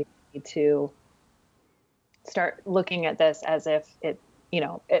that maybe I need to start looking at this as if it,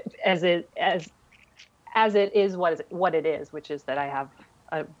 as it is what it is, which is that I have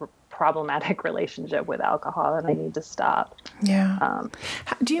a problematic relationship with alcohol and I need to stop. Yeah.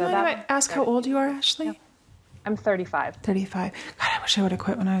 Do you mind if I ask how old you are, Ashley? Yeah. I'm 35. 35. God, I wish I would have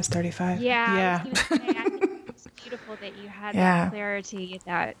quit when I was 35. Yeah. I was gonna say, I think it's beautiful that you had that clarity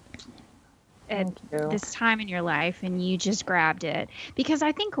at this time in your life and you just grabbed it. Because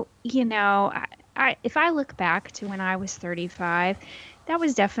I think, if I look back to when I was 35, that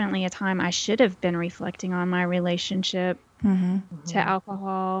was definitely a time I should have been reflecting on my relationship to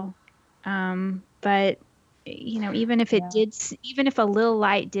alcohol. But even if even if a little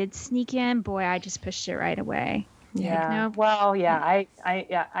light did sneak in, boy, I just pushed it right away. Yeah. Well, yeah.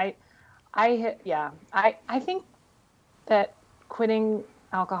 I think that quitting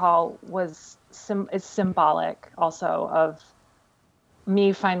alcohol is symbolic also of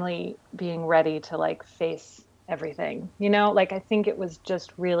me finally being ready to like face everything, like I think it was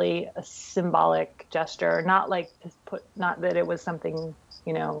just really a symbolic gesture, not that it was something,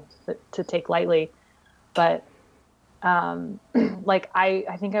 to take lightly, but like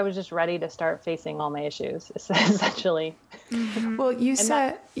I think I was just ready to start facing all my issues, essentially. Well, you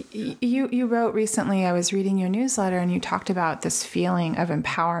said you wrote recently, I was reading your newsletter, and you talked about this feeling of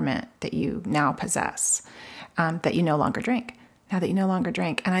empowerment that you now possess, that you no longer drink, now that you no longer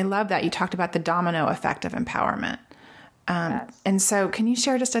drink. And I love that you talked about the domino effect of empowerment. Yes. And so can you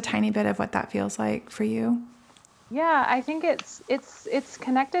share just a tiny bit of what that feels like for you? Yeah, I think it's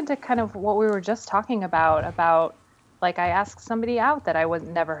connected to kind of what we were just talking about like I asked somebody out that I would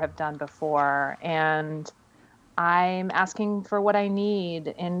never have done before, and I'm asking for what I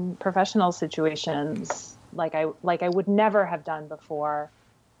need in professional situations like I would never have done before.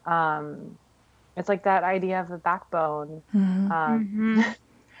 It's like that idea of a backbone.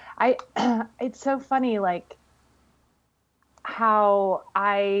 It's so funny, like how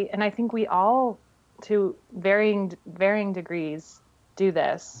I think we all, to varying degrees, do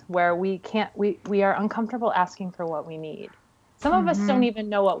this, where we are uncomfortable asking for what we need. Some of us don't even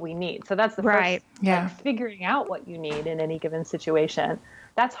know what we need. So that's the first, like, figuring out what you need in any given situation.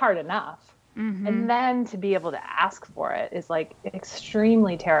 That's hard enough. And then to be able to ask for it is like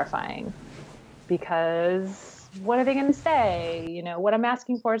extremely terrifying, because what are they going to say? You know, what I'm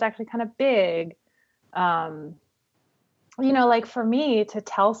asking for is actually kind of big. You know, like for me to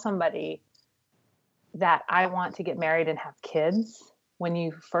tell somebody that I want to get married and have kids when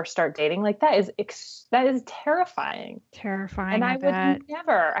you first start dating, like that is terrifying. Terrifying. And I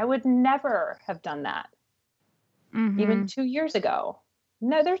would never have done that. Even 2 years ago.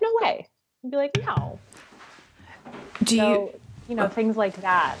 No, there's no way. I'd be like, no. You know, things like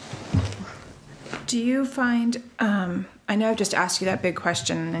that. Do you find, I know I've just asked you that big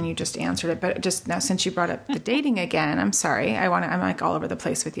question and you just answered it, but just now, since you brought up the dating again, I'm sorry. I'm like all over the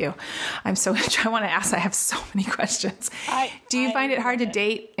place with you. I want to ask, I have so many questions. Do you find it hard to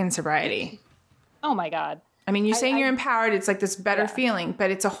date in sobriety? Oh my God. I mean, you're saying you're empowered. It's like this better feeling,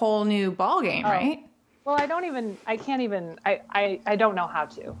 but it's a whole new ball game, right? Well, I don't know how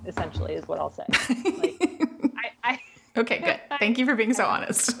to, essentially, is what I'll say. Like, okay, good. Thank you for being so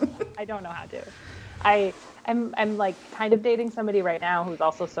honest. I don't know how to. I'm like kind of dating somebody right now who's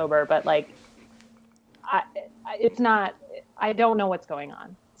also sober, but like, I don't know what's going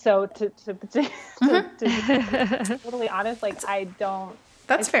on. So to be totally honest, like I don't.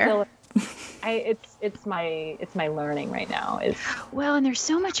 That's fair. It's my learning right now. Well, and there's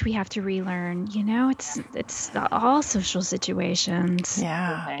so much we have to relearn. You know, it's all social situations.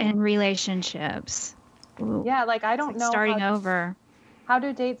 Yeah. And relationships. Ooh. Yeah, like I don't know starting over. How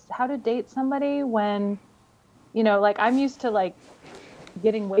to date somebody when, you know, like I'm used to like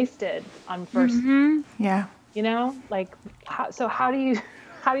getting wasted on first. Yeah. You know, like how do you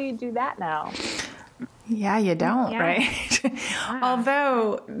do that now? Yeah, you don't, right?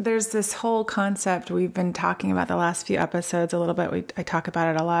 Although there's this whole concept we've been talking about the last few episodes a little bit. I talk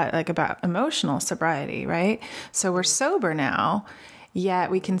about it a lot, like about emotional sobriety, right? So we're sober now,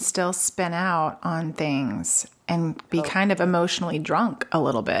 yet we can still spin out on things and be kind of emotionally drunk a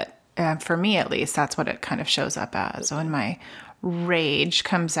little bit. For me, at least, that's what it kind of shows up as. So when my rage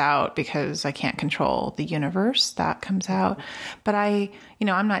comes out because I can't control the universe, that comes out. But I'm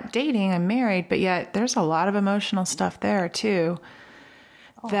not dating, I'm married, but yet there's a lot of emotional stuff there too.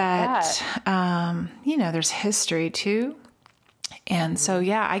 There's history too. And so,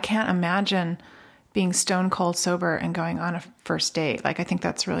 I can't imagine being stone cold sober and going on a first date. Like, I think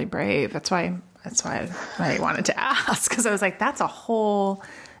that's really brave. That's why I wanted to ask, because I was like, that's a whole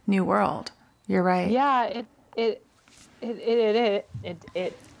new world. You're right. Yeah, it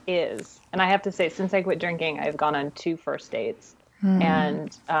is. And I have to say, since I quit drinking, I've gone on 2 first dates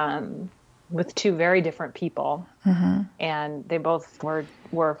and with 2 very different people. And they both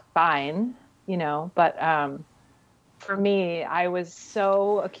were fine, you know, but for me, I was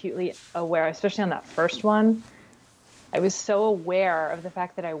so acutely aware, especially on that first one. I was so aware of the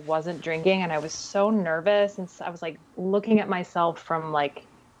fact that I wasn't drinking, and I was so nervous, and I was like looking at myself from like,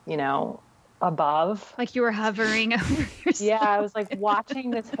 you know, above, like you were hovering over yourself. Yeah, I was like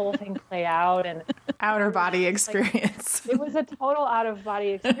watching this whole thing play out, and outer body experience. Like, it was a total out of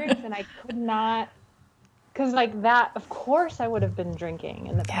body experience, and I could not, because like that, of course I would have been drinking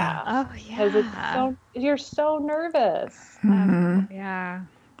in the past. Oh yeah, because you're so nervous. Yeah.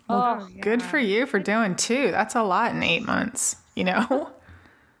 Well, good for you for doing 2. That's a lot in 8 months, you know?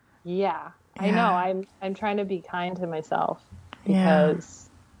 Yeah, I know. I'm trying to be kind to myself because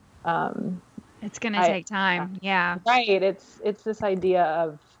it's going to take time. Yeah. Right. It's this idea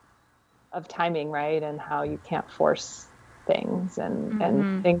of timing, right? And how you can't force things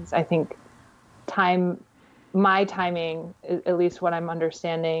and things. I think my timing, at least what I'm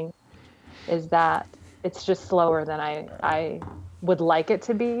understanding, is that it's just slower than I would like it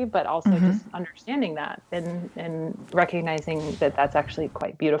to be, but also just understanding that and recognizing that that's actually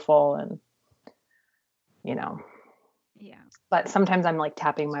quite beautiful and, you know. Yeah. But sometimes I'm like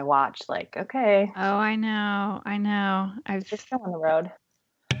tapping my watch, like, okay. Oh, I know. I've just go on the road.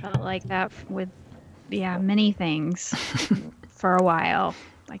 Felt like that with, many things for a while.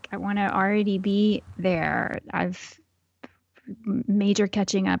 Like I want to already be there. I've major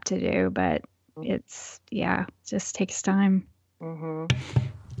catching up to do, but it's, it just takes time. Mm-hmm.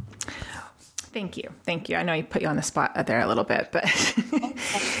 Thank you. I know you put you on the spot there a little bit, but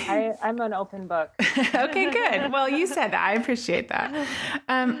I'm an open book. Okay, good. Well, you said that. I appreciate that.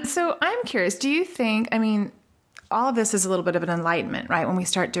 So I'm curious, do you think, all of this is a little bit of an enlightenment, right? When we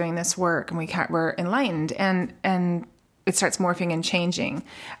start doing this work and we're enlightened and it starts morphing and changing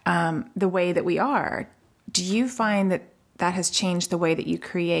the way that we are. Do you find that has changed the way that you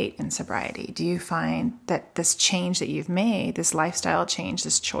create in sobriety? Do you find that this change that you've made, this lifestyle change,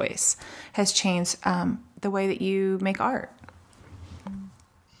 this choice, has changed the way that you make art?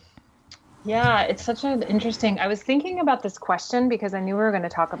 Yeah, it's such an interesting... I was thinking about this question because I knew we were going to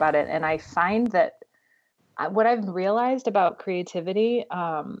talk about it. And I find that what I've realized about creativity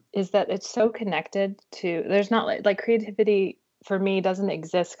is that it's so connected to... There's not like creativity for me doesn't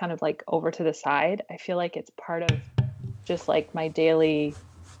exist kind of like over to the side. I feel like it's part of just like my daily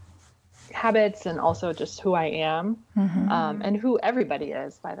habits and also just who I am and who everybody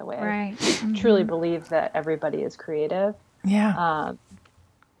is, by the way. Right. I truly believe that everybody is creative. Yeah.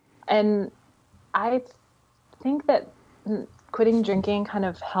 And I think that quitting drinking kind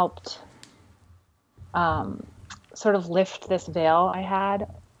of helped sort of lift this veil I had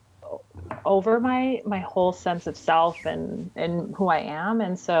over my whole sense of self and who I am.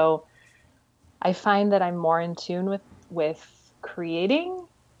 And so I find that I'm more in tune with creating,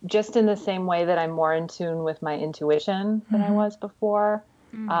 just in the same way that I'm more in tune with my intuition than I was before.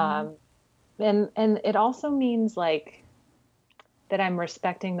 And it also means like that I'm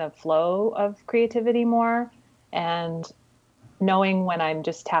respecting the flow of creativity more and knowing when I'm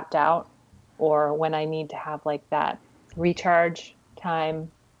just tapped out or when I need to have like that recharge time.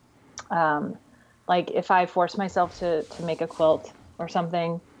 Like if I force myself to make a quilt or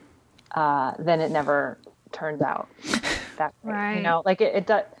something, then it never turns out that way. Right. You know, like it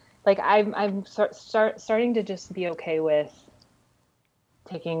does. Like I'm starting to just be okay with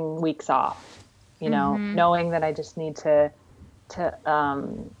taking weeks off. You know, knowing that I just need to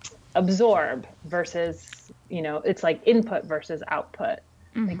absorb versus, you know, it's like input versus output.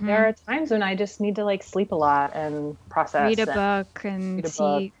 Like there are times when I just need to like sleep a lot and process. Read a book and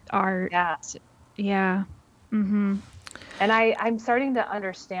see art. Yeah. Yeah. Mm-hmm. And I'm starting to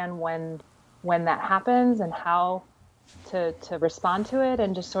understand when that happens and how to respond to it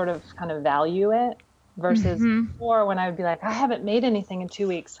and just sort of kind of value it versus before when I would be like, I haven't made anything in 2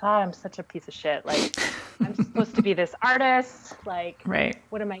 weeks. I'm such a piece of shit. Like I'm supposed to be this artist. Like, right.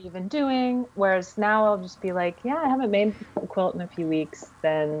 What am I even doing? Whereas now I'll just be like, yeah, I haven't made a quilt in a few weeks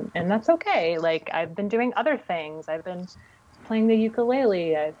and that's okay. Like I've been doing other things. I've been playing the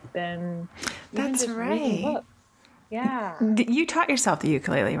ukulele. I've been That's just right. reading books. Yeah. You taught yourself the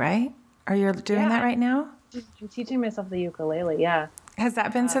ukulele, right? Are you doing that right now? I'm teaching myself the ukulele. Yeah. Has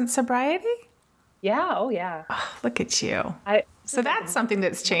that been since sobriety? Yeah. Oh, yeah. Oh, look at you. So that's something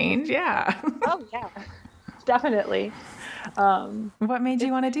that's changed. Yeah. Oh, yeah. Definitely. What made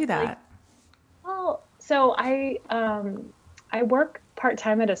you want to do that? Well, so I work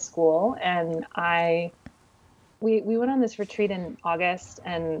part-time at a school and we went on this retreat in August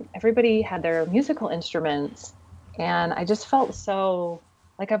and everybody had their musical instruments and I just felt so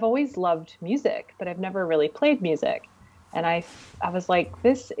like I've always loved music, but I've never really played music. And I was like,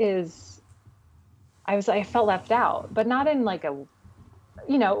 I felt left out, but not in like a,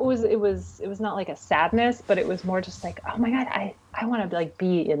 you know, it was not like a sadness, but it was more just like, oh my God, I want to like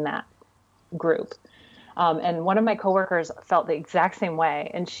be in that group. And one of my coworkers felt the exact same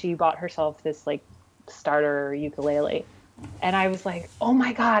way. And she bought herself this like starter ukulele. And I was like, oh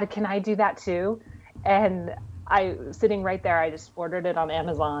my God, can I do that too? And sitting right there, I just ordered it on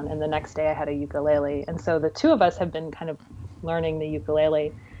Amazon. And the next day I had a ukulele. And so the two of us have been kind of learning the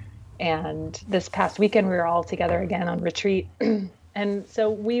ukulele. And this past weekend, we were all together again on retreat. And so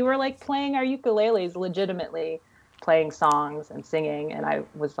we were like playing our ukuleles legitimately, playing songs and singing. And I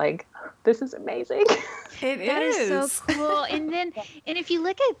was like, this is amazing. That is so cool. And if you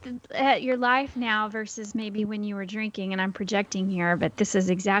look at your life now versus maybe when you were drinking, and I'm projecting here, but this is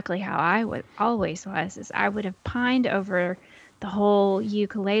exactly how I always was, is I would have pined over the whole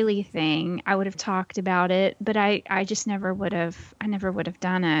ukulele thing. I would have talked about it, but I just never would have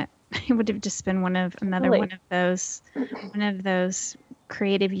done it. it would have just been another Really? one of those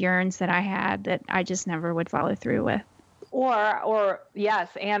creative yearns that I had that I just never would follow through with. Or yes,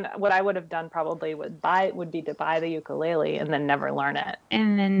 and what I would have done probably would be to buy the ukulele and then never learn it.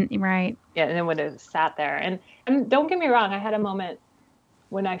 And then, right. Yeah, and it would have sat there. And don't get me wrong, I had a moment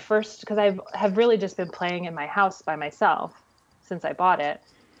when I first, because I have really just been playing in my house by myself since I bought it.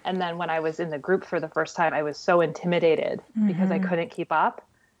 And then when I was in the group for the first time, I was so intimidated because I couldn't keep up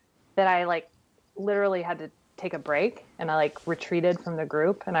that I like literally had to take a break, and I like retreated from the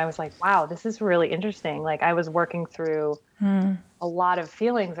group, and I was like, wow, this is really interesting. Like I was working through a lot of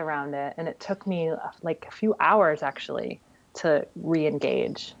feelings around it, and it took me like a few hours actually to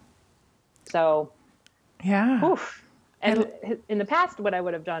re-engage. So Yeah. oof. And in the past, what I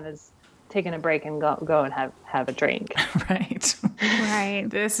would have done is taken a break and go and have a drink. Right. Right.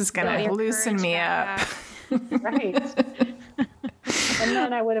 This is going to loosen me up. Right. And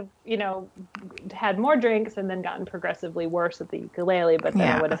then I would have, had more drinks and then gotten progressively worse at the ukulele, but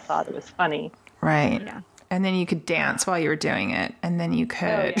then I would have thought it was funny. Right. Yeah. And then you could dance while you were doing it. And then you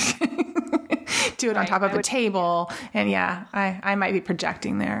could do it on top of a table. And I might be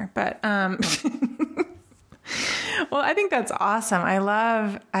projecting there, but, well, I think that's awesome. I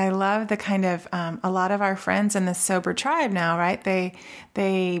love the kind of, a lot of our friends in the sober tribe now, right?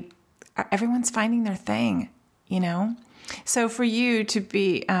 Everyone's finding their thing, So for you to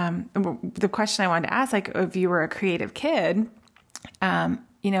be, the question I wanted to ask, like if you were a creative kid,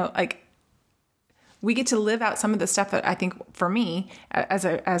 like we get to live out some of the stuff that I think for me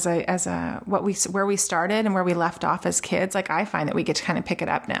where we started and where we left off as kids, like I find that we get to kind of pick it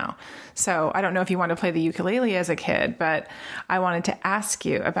up now. So I don't know if you want to play the ukulele as a kid, but I wanted to ask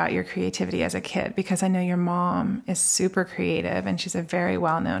you about your creativity as a kid, because I know your mom is super creative and she's a very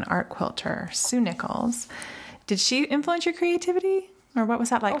well-known art quilter, Sue Nichols. Did she influence your creativity, or what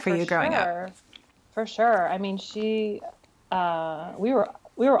was that like for you growing up? For sure. I mean,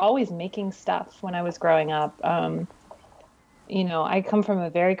 we were always making stuff when I was growing up. I come from a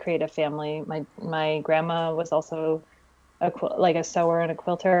very creative family. My grandma was also a sewer and a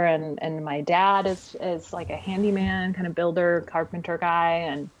quilter, and my dad is like a handyman, kind of builder, carpenter guy,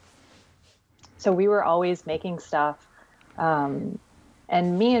 and so we were always making stuff. And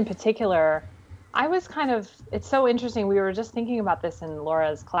me in particular, I was it's so interesting. We were just thinking about this in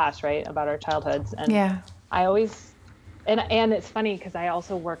Laura's class, right? About our childhoods. And I always, and it's funny because I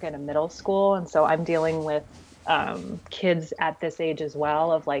also work at a middle school. And so I'm dealing with kids at this age as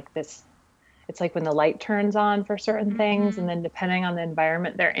well, of like this, it's like when the light turns on for certain things. And then depending on the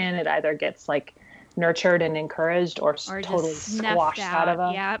environment they're in, it either gets like nurtured and encouraged or totally squashed out of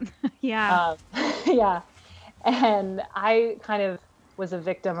them. Yeah. Yeah. Yeah. And I kind of was a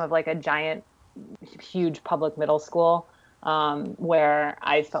victim of like a huge public middle school, where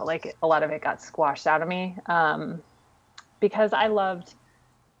I felt like a lot of it got squashed out of me, because I loved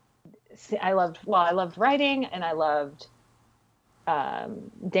writing, and I loved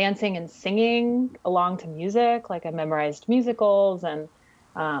dancing and singing along to music. Like I memorized musicals and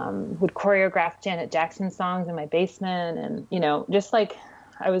would choreograph Janet Jackson songs in my basement, and just like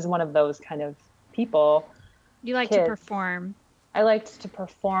I was one of those kind of people. You like to perform. I liked to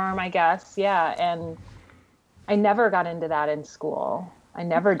perform, I guess. Yeah. And I never got into that in school. I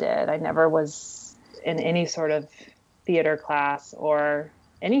never did. I never was in any sort of theater class or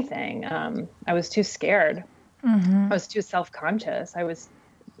anything. I was too scared. I was too self-conscious. I was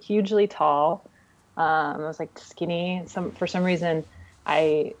hugely tall. I was like skinny. For some reason,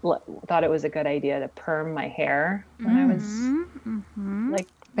 I thought it was a good idea to perm my hair when I was like,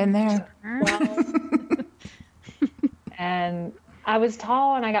 been there. 12. And I was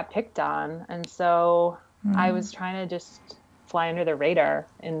tall and I got picked on. And so I was trying to just fly under the radar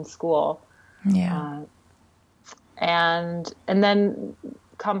in school. Yeah. And then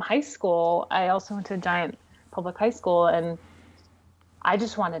come high school, I also went to a giant public high school, and I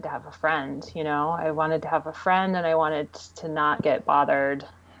just wanted to have a friend, I wanted to have a friend, and I wanted to not get bothered.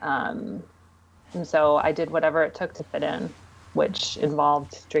 And so I did whatever it took to fit in, which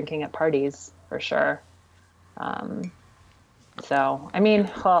involved drinking at parties for sure. So, I mean,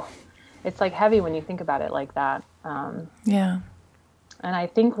 it's like heavy when you think about it like that. Yeah. And I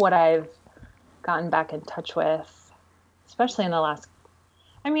think what I've gotten back in touch with, especially in the last,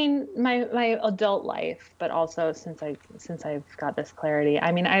 my adult life, but also since I've got this clarity,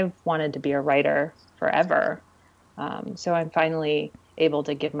 I've wanted to be a writer forever. So I'm finally able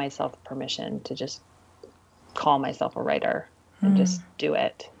to give myself permission to just call myself a writer and just do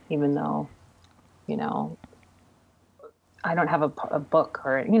it, even though, I don't have a book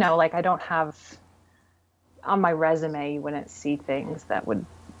or, I don't have on my resume, you wouldn't see things that would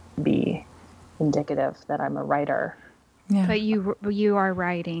be indicative that I'm a writer. Yeah. But you are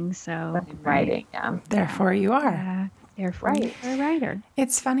writing, so But I'm writing, yeah. Therefore you are. Therefore, Right. you're a writer.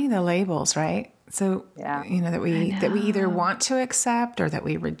 It's funny, the labels, right? So, Yeah. that we either want to accept or that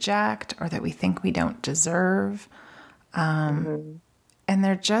we reject or that we think we don't deserve. And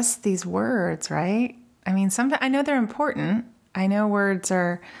they're just these words, right? I mean, sometimes I know they're important. I know words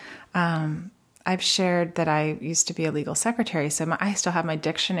are, I've shared that I used to be a legal secretary. So I still have my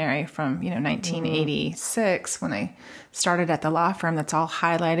dictionary from, 1986 when I started at the law firm that's all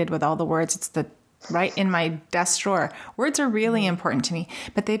highlighted with all the words. It's right in my desk drawer. Words are really important to me,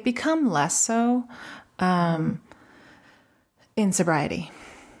 but they've become less so in sobriety,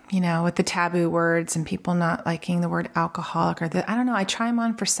 with the taboo words and people not liking the word alcoholic I don't know. I try them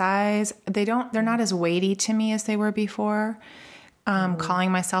on for size. They're not as weighty to me as they were before.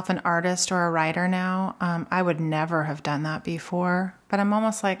 Calling myself an artist or a writer now, I would never have done that before, but I'm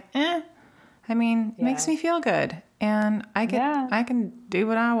almost like, I mean, it makes me feel good and I can do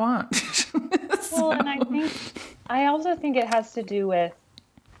what I want. Well, and I also think it has to do with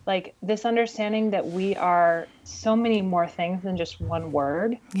like this understanding that we are so many more things than just one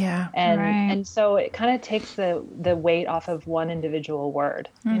word. Yeah. And so it kind of takes the weight off of one individual word,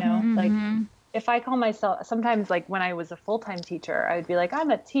 like if I call myself sometimes, like when I was a full-time teacher, I would be like,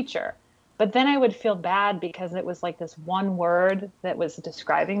 I'm a teacher, but then I would feel bad because it was like this one word that was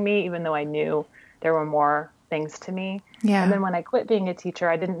describing me, even though I knew there were more things to me. Yeah. And then when I quit being a teacher,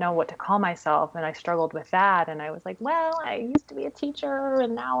 I didn't know what to call myself. And I struggled with that. And I was like, well, I used to be a teacher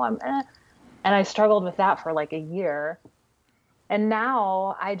and now I'm, and I struggled with that for like a year. And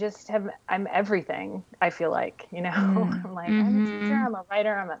now I just I'm everything. I feel like, I'm like, I'm a teacher, I'm a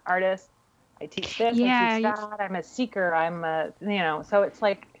writer, I'm an artist. I teach this, I teach that. I'm a seeker. I'm a, so it's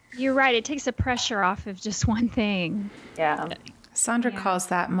like. You're right. It takes the pressure off of just one thing. Yeah. Sandra calls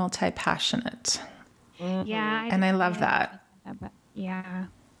that multi-passionate. Yeah. And I love that. Yeah.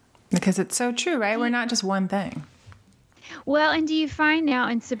 Because it's so true, right? We're not just one thing. Well, and do you find now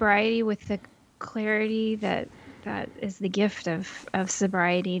in sobriety with the clarity that is the gift of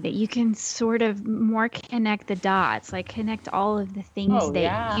sobriety, that you can sort of more connect the dots, like connect all of the things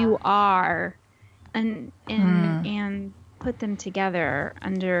you are and put them together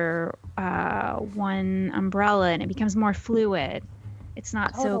under one umbrella, and it becomes more fluid. It's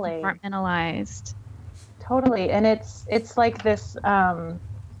not so compartmentalized. Totally. And it's like this,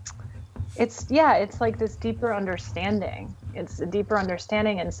 it's like this deeper understanding. It's a deeper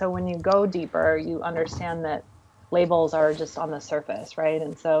understanding. And so when you go deeper, you understand that labels are just on the surface, right?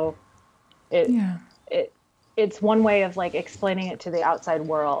 And so it's one way of like explaining it to the outside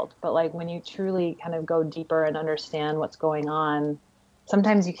world. But like when you truly kind of go deeper and understand what's going on,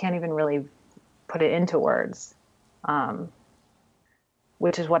 sometimes you can't even really put it into words,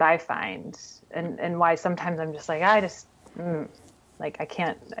 which is what I find. And why sometimes I'm just like, I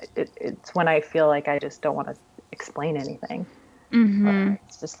can't, it's when I feel like I just don't want to explain anything. Mm-hmm.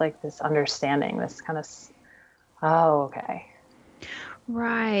 It's just like this understanding, this kind of, okay.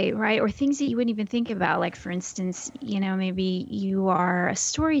 Right. Or things that you wouldn't even think about. Like, for instance, maybe you are a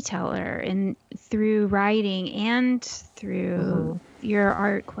storyteller and through writing and through your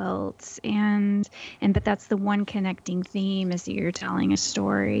art quilts but that's the one connecting theme is that you're telling a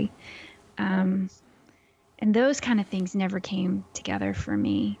story. And those kind of things never came together for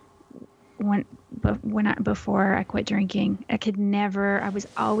me before I quit drinking. I was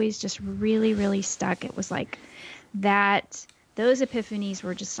always just really, really stuck. It was like that. Those epiphanies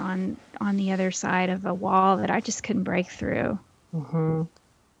were just on the other side of a wall that I just couldn't break through. Mm-hmm.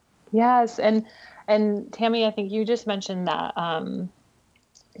 Yes. And Tammy, I think you just mentioned that,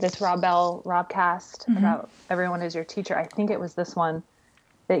 this Rob Bell Robcast about everyone is your teacher. I think it was this one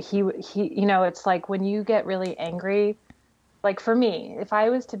that he, it's like when you get really angry, like for me, if I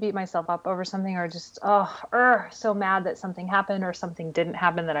was to beat myself up over something or just, so mad that something happened or something didn't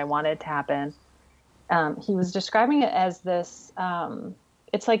happen that I wanted to happen, he was describing it as this,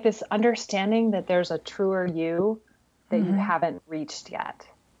 it's like this understanding that there's a truer you that you haven't reached yet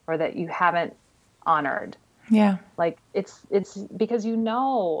or that you haven't honored. Yeah. Like it's because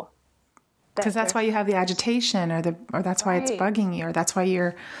because that's why you have the agitation or that's why it's bugging you or that's why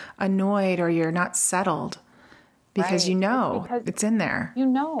you're annoyed or you're not settled because it's in there.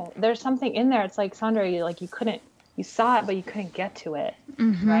 There's something in there. It's like, Sandra, you saw it, but you couldn't get to it.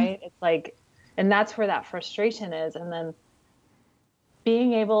 Right. It's like, and that's where that frustration is. And then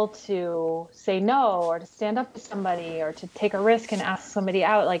being able to say no or to stand up to somebody or to take a risk and ask somebody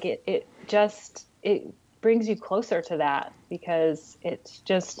out, like it brings you closer to that because it's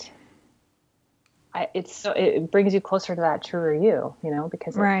just, it brings you closer to that truer you,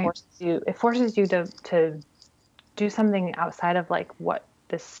 because it forces you to do something outside of like what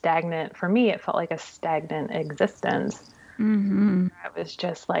this stagnant, for me, it felt like a stagnant existence. Mm-hmm. I was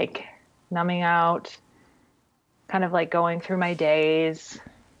just like numbing out, kind of like going through my days.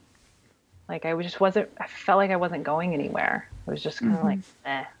 Like I felt like I wasn't going anywhere. It was just kind of like,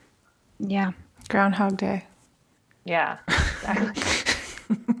 eh. Yeah. Groundhog Day. Yeah.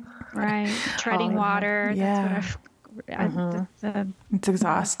 Exactly. Right. Treading water. Yeah. That's what It's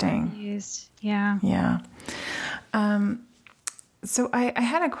exhausting. Used. Yeah. Yeah. So I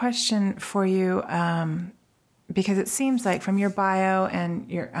had a question for you, because it seems like from your bio and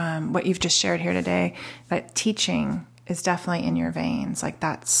your what you've just shared here today, that teaching is definitely in your veins. Like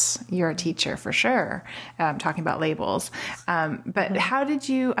you're a teacher for sure. Talking about labels. But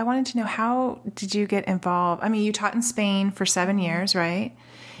I wanted to know, how did you get involved? I mean, you taught in Spain for 7 years, right?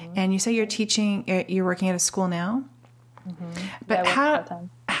 And you say you're working at a school now? Mm-hmm. But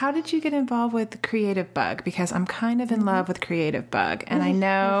how did you get involved with Creative Bug? Because I'm kind of in love with Creative Bug, and I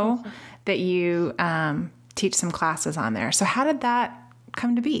know that you teach some classes on there. So how did that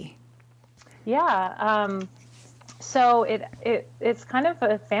come to be? Yeah. So it's kind of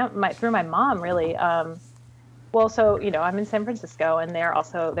through my mom, really. Well, so, I'm in San Francisco, and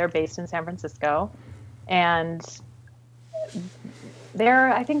they're based in San Francisco, and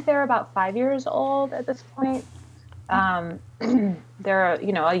I think they're about 5 years old at this point. They're,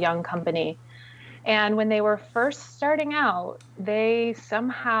 a young company. And when they were first starting out, they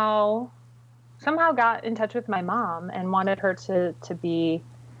somehow got in touch with my mom and wanted her to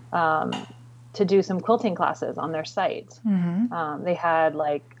do some quilting classes on their site. Mm-hmm. They had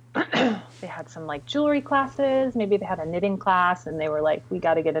they had some like jewelry classes, maybe they had a knitting class, and they were like, we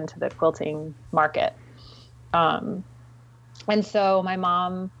got to get into the quilting market. And so my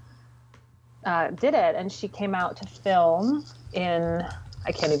mom did it, and she came out to film in,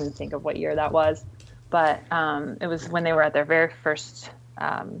 I can't even think of what year that was, but it was when they were at their very first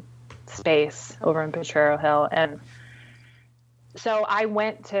space over in Potrero Hill. And so I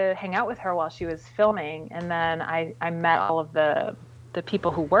went to hang out with her while she was filming, and then I met all of the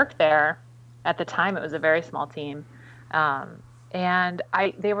people who worked there. At the time, it was a very small team. And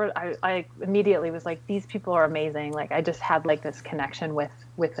I immediately was like, these people are amazing. Like, I just had like this connection with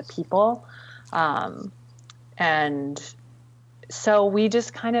the people. And so we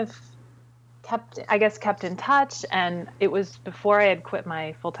just kind of kept in touch, and it was before I had quit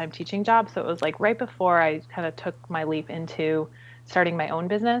my full-time teaching job. So it was like right before I kind of took my leap into starting my own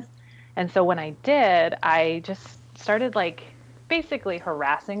business. And so when I did, I just started like basically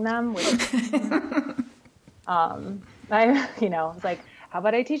harassing them with, I was like, how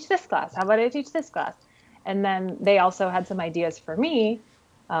about I teach this class? How about I teach this class? And then they also had some ideas for me.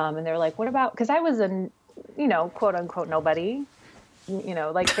 And they were like, what about, because I was a, quote unquote, nobody,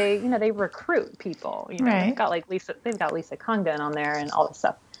 like they recruit people, right. They've got Lisa Congdon on there and all this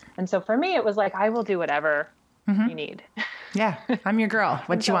stuff. And so for me, it was like, I will do whatever you need. Yeah. I'm your girl.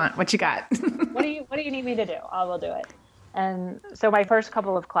 What you want? What you got? What do you need me to do? I will do it. And so my first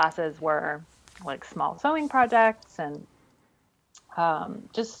couple of classes were like small sewing projects and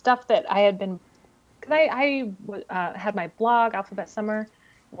just stuff that I had been, because I had my blog, Alphabet Summer,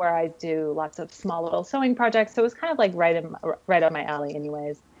 where I do lots of small little sewing projects. So it was kind of like right up my alley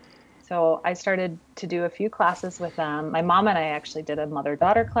anyways. So I started to do a few classes with them. My mom and I actually did a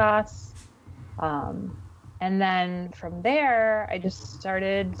mother-daughter class. And then from there, I've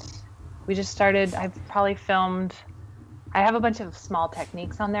probably filmed, I have a bunch of small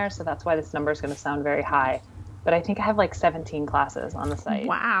techniques on there. So that's why this number is going to sound very high. But I think I have like 17 classes on the site.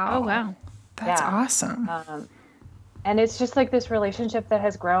 Wow. Oh, wow. That's awesome. And it's just like this relationship that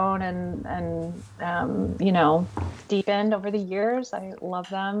has grown and deepened over the years. I love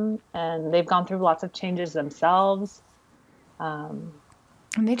them, and they've gone through lots of changes themselves. And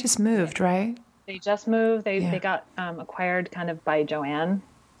they just moved, right? They just moved. They got acquired kind of by Joann.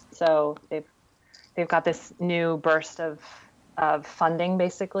 So they've got this new burst of funding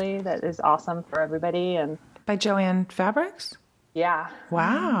basically that is awesome for everybody. And by Joann Fabrics? Yeah.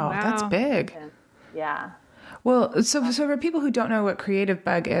 Wow. That's big. Yeah. Well, so for people who don't know what Creative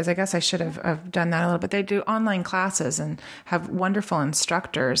Bug is, I guess I should have done that a little bit. They do online classes and have wonderful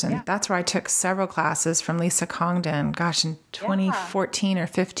instructors. And that's where I took several classes from Lisa Congdon, in 2014 or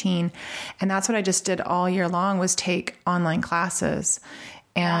 15. And that's what I just did all year long, was take online classes.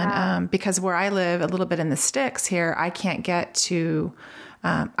 And because where I live, a little bit in the sticks here, I can't get to,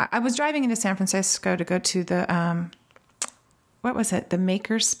 I was driving into San Francisco to go to the, what was it? The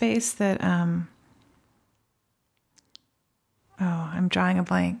makerspace that, I'm drawing a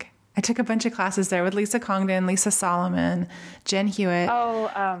blank. I took a bunch of classes there with Lisa Congdon, Lisa Solomon, Jen Hewitt.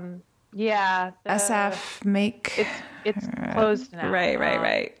 Oh, yeah. SF Make. It's closed now.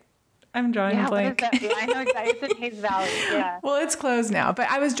 Right. I'm drawing a blank. What is that? Yeah, I know exactly. It's in Hayes Valley. Yeah. Well, it's closed now, but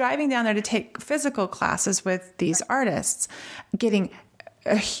I was driving down there to take physical classes with these artists, getting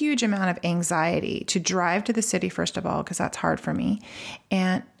a huge amount of anxiety to drive to the city, first of all, because that's hard for me,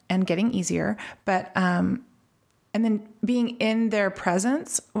 and getting easier. But, and then being in their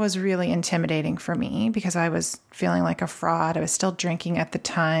presence was really intimidating for me because I was feeling like a fraud. I was still drinking at the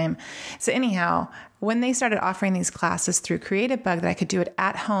time. So anyhow, when they started offering these classes through Creative Bug that I could do it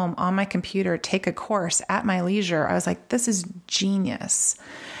at home on my computer, take a course at my leisure, I was like, this is genius.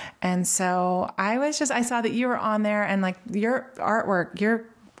 And so I saw that you were on there, and like your artwork, your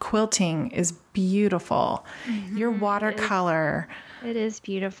quilting is beautiful. Mm-hmm. Your watercolor. It is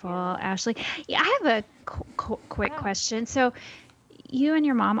beautiful, Ashley. Yeah, I have a quick question. So you and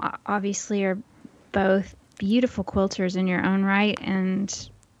your mom obviously are both beautiful quilters in your own right and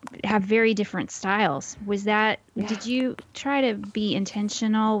have very different styles. Did you try to be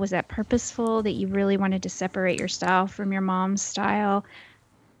intentional? Was that purposeful, that you really wanted to separate your style from your mom's style?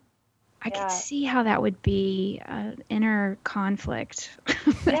 I could see how that would be an inner conflict.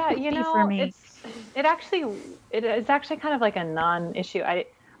 Yeah, for me. It is actually kind of like a non-issue. I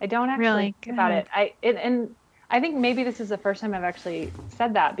don't actually really think about it. And I think maybe this is the first time I've actually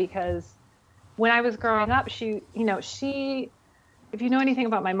said that, because when I was growing up, she, if you know anything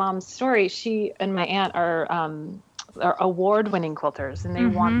about my mom's story, she and my aunt are award-winning quilters, and they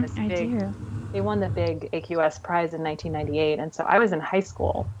won the big AQS prize in 1998. And so I was in high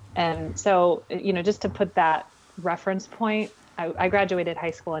school, and so just to put that reference point, I graduated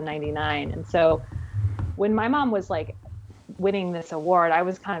high school in 99. And so when my mom was like winning this award, I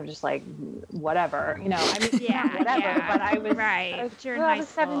was kind of just like, whatever, whatever. But I was right. I was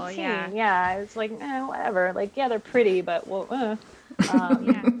 17. Yeah. I was like, whatever. Like, yeah, they're pretty, but well,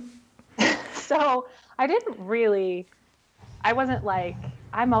 So I wasn't like,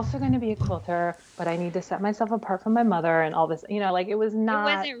 I'm also going to be a quilter, but I need to set myself apart from my mother and all this, it was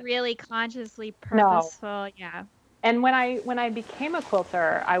not. It wasn't really consciously purposeful. No. Yeah. And when I became a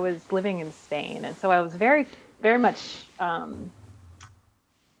quilter, I was living in Spain, and so I was very, very much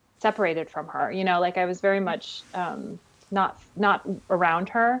separated from her. I was very much not around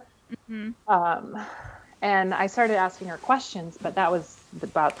her. Mm-hmm. And I started asking her questions, but that was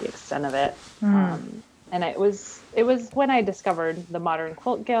about the extent of it. And it was when I discovered the Modern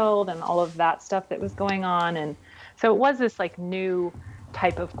Quilt Guild and all of that stuff that was going on, and so it was this like new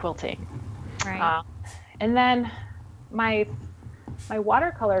type of quilting. Right. And then my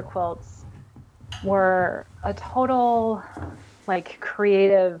watercolor quilts were a total like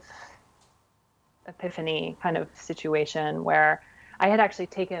creative epiphany kind of situation where I had actually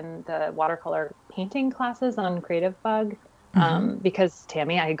taken the watercolor painting classes on Creative Bug. Because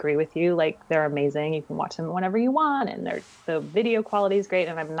Tammy, I agree with you. Like, they're amazing. You can watch them whenever you want, and the video quality is great.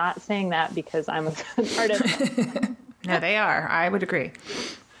 And I'm not saying that because I'm a artist. No, they are. I would agree.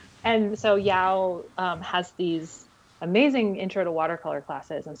 And so Yao has these amazing intro to watercolor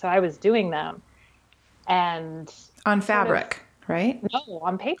classes, and so I was doing them. And on fabric, right? No,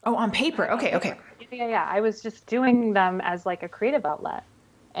 on paper. Oh, on paper. Okay. Yeah. I was just doing them as like a creative outlet,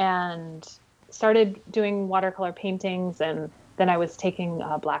 and started doing watercolor paintings, and then I was taking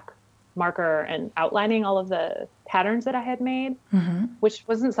a black marker and outlining all of the patterns that I had made, which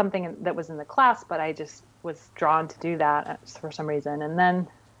wasn't something that was in the class, but I just was drawn to do that for some reason. And then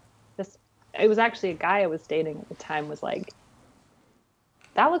it was actually a guy I was dating at the time was like,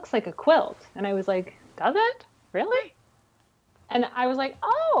 that looks like a quilt. And I was like, does it? Really? And I was like,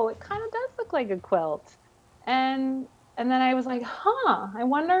 oh, it kind of does look like a quilt. And then I was like, I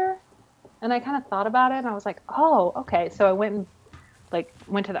wonder. And I kind of thought about it, and I was like, oh, okay. So I went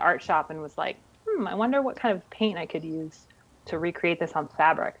to the art shop and was like, I wonder what kind of paint I could use to recreate this on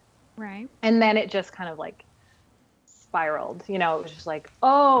fabric. Right. And then it just kind of like spiraled, it was just like,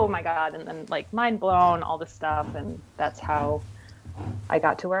 oh my God. And then like mind blown, all this stuff. And that's how I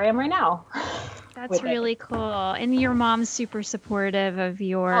got to where I am right now. That's really cool. And your mom's super supportive of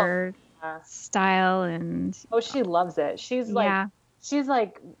your style. And she loves it. She's like,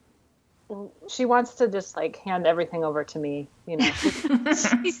 she wants to just like hand everything over to me,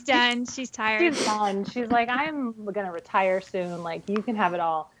 She's done. She's tired. She's done. She's like, I'm gonna retire soon. Like, you can have it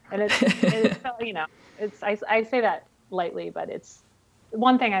all. And it's I say that lightly, but it's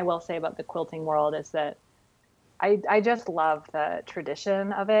one thing I will say about the quilting world is that I just love the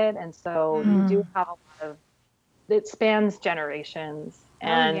tradition of it, and so you do have a lot of it spans generations,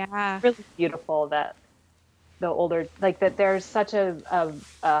 and it's really beautiful that the older, like that there's such a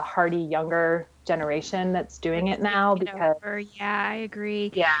hardy younger generation that's doing it now because yeah, I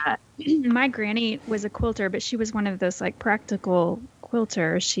agree. Yeah. My granny was a quilter, but she was one of those like practical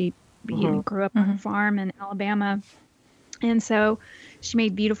quilters. She grew up on a farm in Alabama, and so she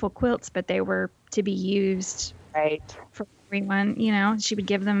made beautiful quilts, but they were to be used for everyone. You know, she would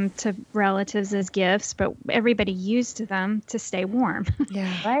give them to relatives as gifts, but everybody used them to stay warm.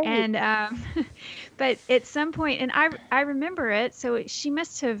 Yeah. Right. And but at some point, and I remember it, so she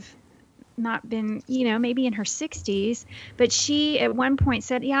must have not been, you know, maybe in her 60s, but she at one point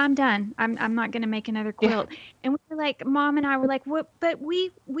said, yeah, I'm done. I'm not going to make another quilt. Yeah. And we were like, Mom and I were like, what? But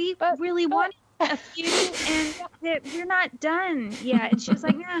we really wanted a few, and we're not done yet. And she was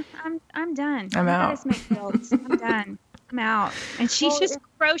like, yeah, I'm done. I'm out. You guys make quilts. I'm done. I'm out. And she just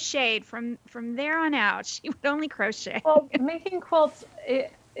crocheted from there on out. She would only crochet. Well, making quilts,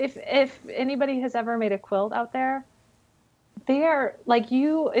 if anybody has ever made a quilt out there, they are like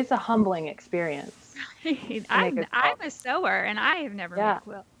it's a humbling experience. I'm a sewer, and I have never made a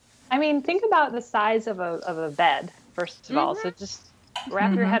quilt. I mean, think about the size of a bed, first of all. So just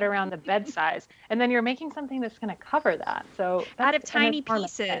wrap your head around the bed size, and then you're making something that's going to cover that. So out of tiny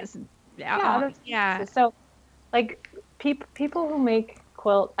pieces. Yeah. So, like people who make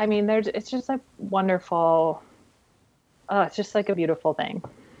quilt, I mean, it's just like wonderful. Oh, it's just like a beautiful thing.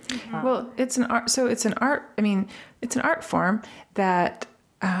 Well, it's an art. So it's an art. I mean, it's an art form that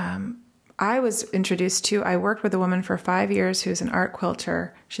I was introduced to. I worked with a woman for 5 years who's an art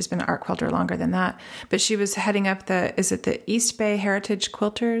quilter. She's been an art quilter longer than that, but she was heading up the East Bay Heritage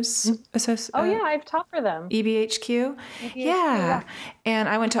Quilters Association? Oh yeah, I've taught for them. EBHQ. Yeah. And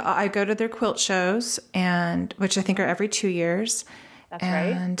I go to their quilt shows, and which I think are every 2 years. That's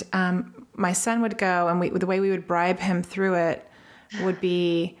right. And my son would go, and the way we would bribe him through it would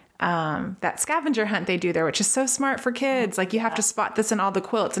be that scavenger hunt they do there, which is so smart for kids. Like you have to spot this in all the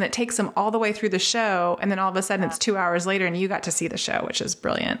quilts, and it takes them all the way through the show. And then all of a sudden it's 2 hours later and you got to see the show, which is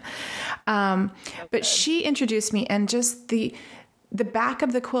brilliant. But she introduced me, and just the back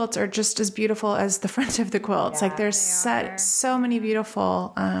of the quilts are just as beautiful as the front of the quilts. Like there's so many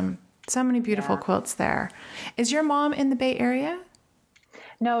beautiful quilts there. Is your mom in the Bay Area?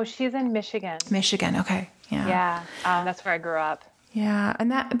 No, she's in Michigan. Michigan. Okay. Yeah. Yeah. That's where I grew up. Yeah. And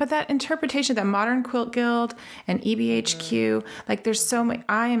that interpretation, that Modern Quilt Guild and EBHQ, like there's so many,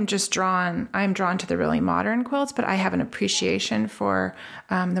 I am drawn to the really modern quilts, but I have an appreciation for,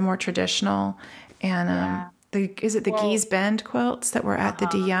 the more traditional and, is it the Gee's Bend quilts that were at the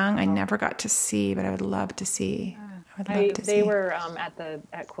DeYoung? I never got to see, but I would love to see. They were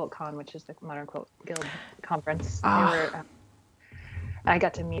at QuiltCon, which is the Modern Quilt Guild conference. I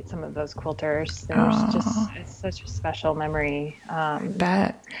got to meet some of those quilters. It's such a special memory.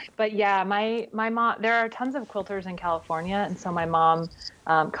 Bet. But yeah, my mom, there are tons of quilters in California. And so my mom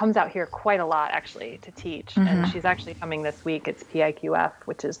comes out here quite a lot, actually, to teach. And she's actually coming this week. It's PIQF,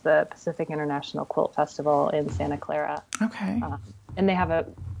 which is the Pacific International Quilt Festival in Santa Clara. Okay. And they have a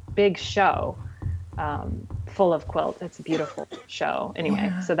big show full of quilts. It's a beautiful show.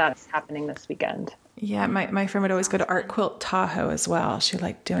 Anyway, so that's happening this weekend. Yeah, my friend would always go to Art Quilt Tahoe as well. She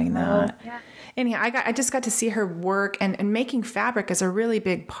liked doing that. Yeah. Anyhow, I just got to see her work, and making fabric is a really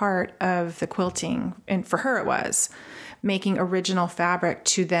big part of the quilting. And for her, it was making original fabric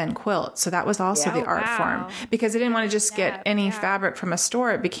to then quilt. So that was also the art form, because I didn't want to just get any fabric from a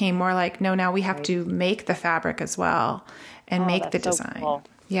store. It became more like, no, now we have to make the fabric as well and make the design. So cool.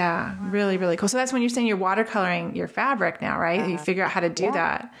 Yeah, really, really cool. So that's when you're saying you're watercoloring your fabric now, right? You figure out how to do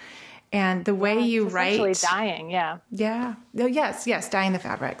that. And the way you write, dyeing, yeah. Oh, yes, dyeing the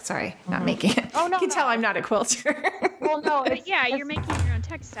fabric. Sorry, not making it. Oh no, you can tell I'm not a quilter. Well, no, you're making your own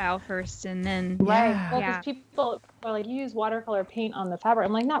textile first, and then right. Well, because people are like, you use watercolor paint on the fabric.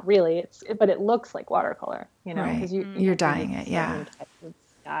 I'm like, not really. But it looks like watercolor, you know, because you're dyeing it. Yeah,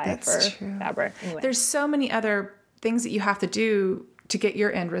 that's true. Fabric. Anyway. There's so many other things that you have to do to get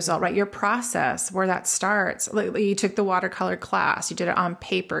your end result, right? Your process, where that starts. Like you took the watercolor class, you did it on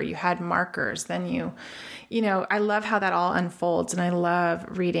paper, you had markers, then you know, I love how that all unfolds, and I love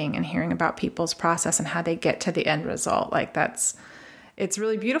reading and hearing about people's process and how they get to the end result. Like it's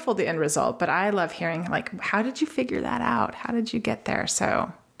really beautiful, the end result, but I love hearing like, how did you figure that out? How did you get there?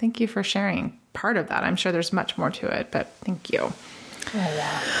 So thank you for sharing part of that. I'm sure there's much more to it, but thank you. Oh,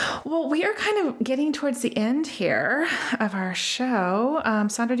 yeah. Well, we are kind of getting towards the end here of our show.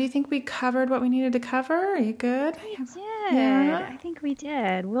 Sandra, do you think we covered what we needed to cover? Are you good? We did. Yeah. I think we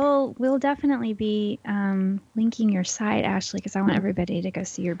did. We'll definitely be linking your site, Ashley, because I want everybody to go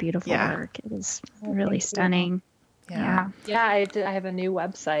see your beautiful work. It was really stunning. Yeah, I have a new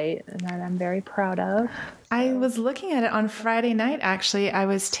website that I'm very proud of. I was looking at it on Friday night, actually. I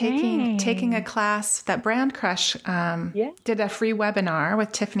was taking a class that Brand Crush did a free webinar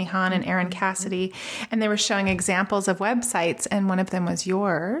with Tiffany Hahn and Erin Cassidy, and they were showing examples of websites, and one of them was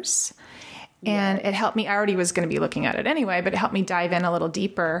yours. And it helped me. I already was going to be looking at it anyway, but it helped me dive in a little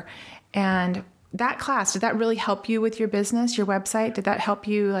deeper. And that class, did that really help you with your business, your website? Did that help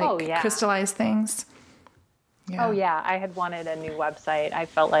you crystallize things? Yeah. Oh yeah, I had wanted a new website. I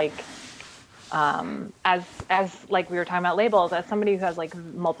felt like, as like we were talking about labels, as somebody who has like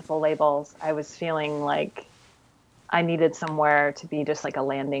multiple labels, I was feeling like I needed somewhere to be just like a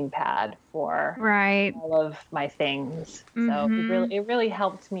landing pad for all of my things. So it really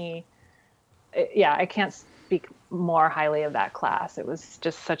helped me. I can't speak more highly of that class. It was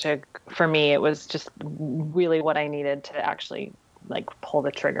just for me, it was just really what I needed to actually like pull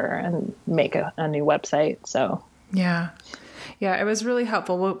the trigger and make a new website. So yeah, it was really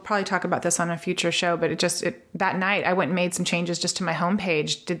helpful. We'll probably talk about this on a future show, but that night I went and made some changes just to my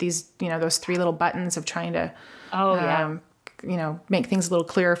homepage, did these, those 3 little buttons of trying to, make things a little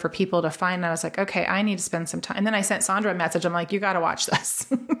clearer for people to find. And I was like, okay, I need to spend some time. And then I sent Sandra a message. I'm like, you got to watch this.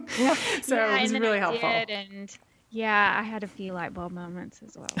 So it was really helpful. And I had a few light bulb moments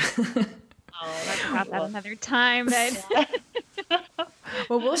as well. Talk about that another time.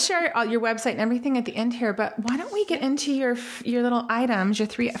 Well, we'll share all your website and everything at the end here, but why don't we get into your little items, your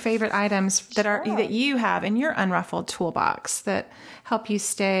 3 favorite items that you have in your Unruffled toolbox that help you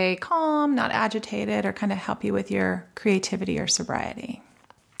stay calm, not agitated, or kind of help you with your creativity or sobriety.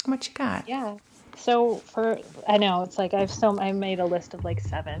 What you got? Yeah. So I know it's like I made a list of like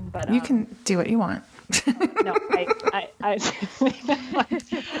 7, but you can do what you want. No, I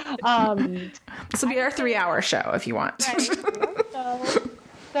this will be our 3-hour show if you want. Right.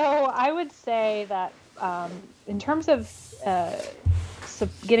 So I would say that in terms of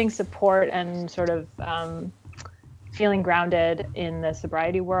getting support and sort of feeling grounded in the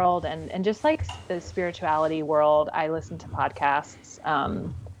sobriety world and just like the spirituality world, I listen to podcasts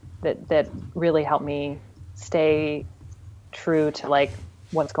that really help me stay true to like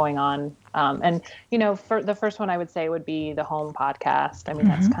what's going on. And for the first one I would say would be the Home podcast. I mean,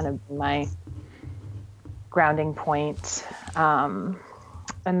 that's kind of my grounding point.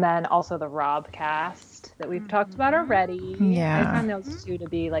 And then also the Robcast that we've talked about already. Yeah. I find those 2 to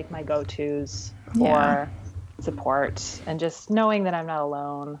be like my go-tos for support and just knowing that I'm not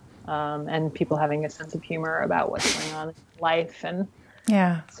alone. And people having a sense of humor about what's going on in life and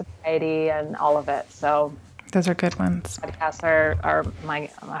sobriety and all of it. So those are good ones. Podcasts are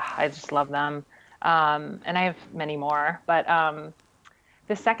I just love them. And I have many more, but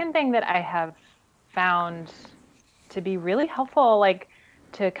the second thing that I have found to be really helpful, like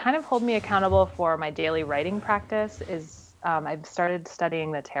to kind of hold me accountable for my daily writing practice is I've started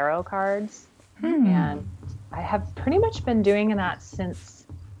studying the tarot cards and I have pretty much been doing that since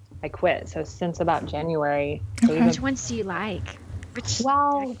I quit. So since about January. Okay. Which ones do you like?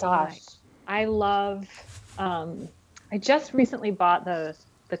 I love, I just recently bought the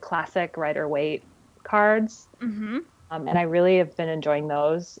classic Rider-Waite cards. And I really have been enjoying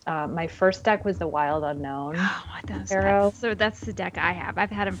those. My first deck was the Wild Unknown tarot. So that's the deck I have.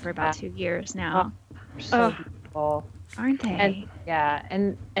 I've had them for about 2 years now. So beautiful. Aren't they?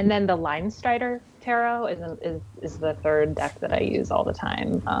 And then the Line Strider tarot is the third deck that I use all the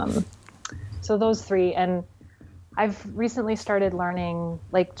time. So those 3, and I've recently started learning,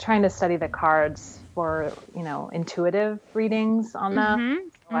 like trying to study the cards for, intuitive readings on them.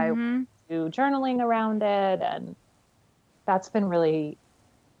 So I do journaling around it, and that's been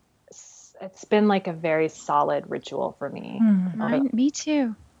it's been like a very solid ritual for me. Me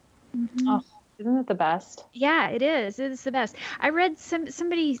too. Oh, isn't it the best? Yeah, it is. It is the best. I read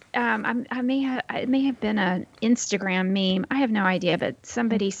somebody. It may have been an Instagram meme. I have no idea, but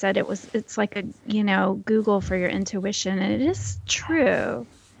somebody said it's like a Google for your intuition, and it is true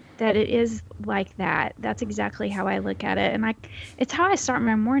that it is like that. That's exactly how I look at it, and it's how I start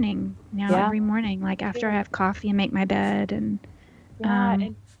my morning now. Every morning, like after I have coffee and make my bed, and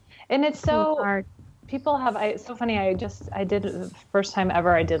and it's so hard. People have, it's so funny. I did the first time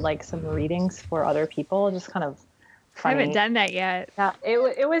ever, I did like some readings for other people, just kind of funny. I haven't done that yet. Yeah, I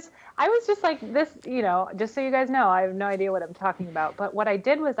was just like this, just so you guys know, I have no idea what I'm talking about. But what I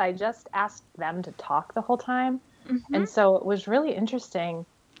did was I just asked them to talk the whole time. And so it was really interesting.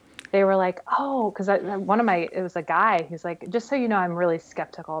 They were like, oh, because it was a guy who's like, just so you know, I'm really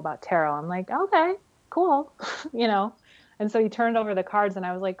skeptical about tarot. I'm like, okay, cool, And so he turned over the cards and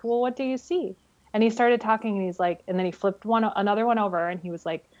I was like, well, what do you see? And he started talking and and then he flipped another one over and he was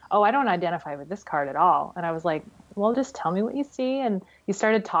like, oh, I don't identify with this card at all. And I was like, well, just tell me what you see. And he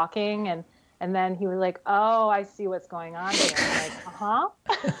started talking, and then he was like, oh, I see what's going on here. I'm like, uh-huh.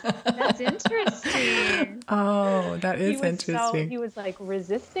 That's interesting. Oh, that is interesting. He was like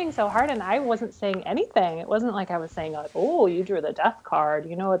resisting so hard, and I wasn't saying anything. It wasn't like I was saying, like, oh, you drew the death card.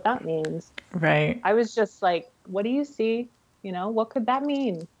 You know what that means. Right. I was just like, what do you see? You know, what could that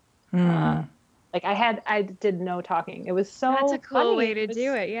mean? Like I did no talking. It was so That's a cool funny. way to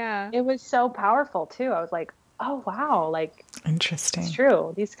do it. Yeah. It was so powerful too. I was like, oh, wow. Like, interesting. it's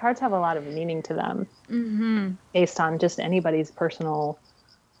true. These cards have a lot of meaning to them based on just anybody's personal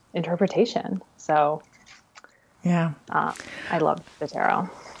interpretation. So yeah, I love the tarot.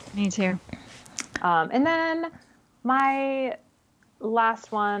 Me too. And then my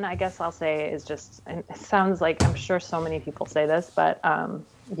last one, I guess I'll say, is just, and it sounds like, I'm sure so many people say this, but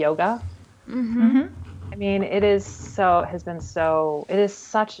yoga. I mean, it is such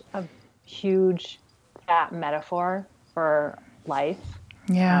a huge, fat metaphor for life.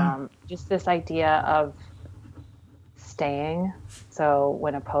 Yeah. Just this idea of staying. So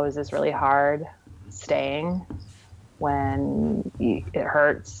when a pose is really hard, staying. When it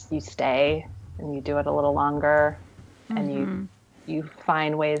hurts, you stay and you do it a little longer, and you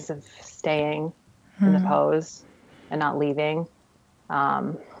find ways of staying in the pose and not leaving.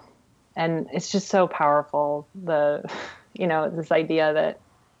 And it's just so powerful. This idea that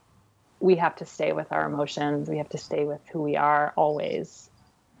we have to stay with our emotions. We have to stay with who we are always.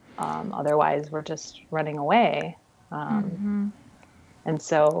 Otherwise we're just running away. And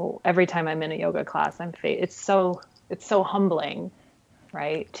so every time I'm in a yoga class, it's so humbling,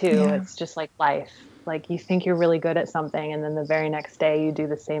 right? Too. Yeah. It's just like life. Like you think you're really good at something, and then the very next day you do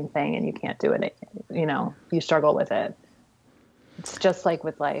the same thing and you can't do it. You struggle with it. It's just like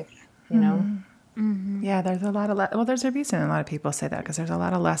with life, you know? Yeah, there's a lot of, there's a reason a lot of people say that, because there's a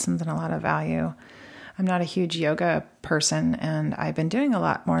lot of lessons and a lot of value. I'm not a huge yoga person, and I've been doing a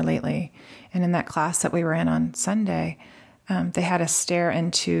lot more lately. And in that class that we were in on Sunday, they had us stare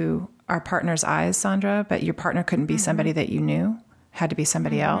into our partner's eyes, Sandra, but your partner couldn't be somebody that you knew, had to be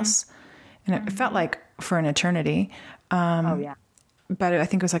somebody else. And it felt like for an eternity. But I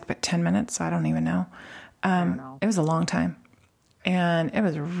think it was like about 10 minutes. So I don't even know. It was a long time. And it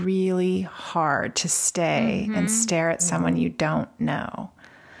was really hard to stay and stare at someone you don't know.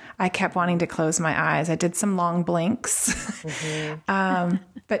 I kept wanting to close my eyes. I did some long blinks.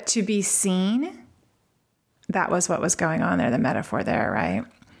 But to be seen, that was what was going on there, the metaphor there, right?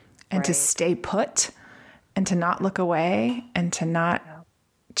 And to stay put and to not look away and to not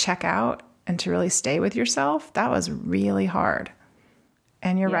check out and to really stay with yourself, that was really hard.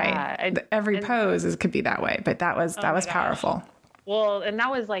 And you're right. Every pose could be that way, but that was powerful. Well, and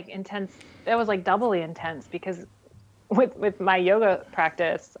that was like intense. That was like doubly intense, because with my yoga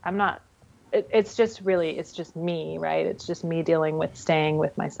practice, I'm not, it's just me, right? It's just me dealing with staying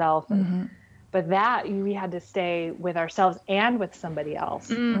with myself. But we had to stay with ourselves and with somebody else.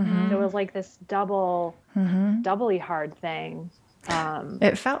 So it was like this doubly hard thing.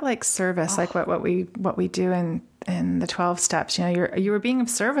 It felt like service, like what we do in the 12 steps. You were being of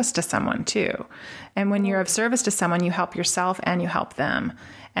service to someone too. And when you're of service to someone, you help yourself and you help them.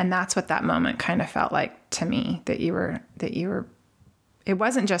 And that's what that moment kind of felt like to me, that you were, it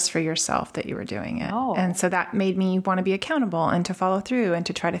wasn't just for yourself that you were doing it. Oh. And so that made me want to be accountable and to follow through and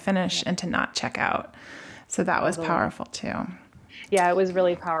to try to finish and to not check out. So that was powerful too. Yeah, it was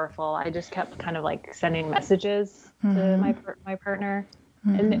really powerful. I just kept kind of like sending messages to my partner.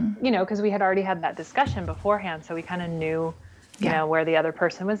 And, because we had already had that discussion beforehand. So we kind of knew, you know, where the other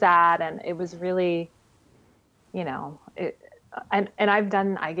person was at. And it was really, and I've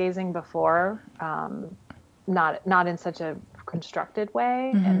done eye gazing before, not in such a constructed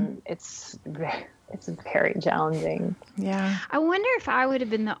way. And it's very challenging. Yeah. I wonder if I would have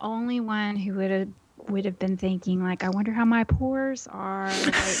been the only one who would have been thinking, like, I wonder how my pores are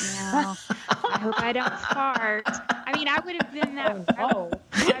right now. I hope I don't fart. I mean, I would have been I've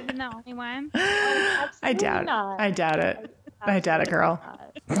been the only one. I doubt it. I doubt it, girl.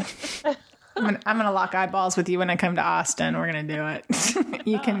 I'm gonna lock eyeballs with you when I come to Austin. We're gonna do it.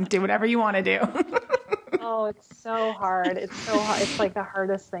 You can do whatever you want to do. Oh, it's so hard. It's so hard. It's like the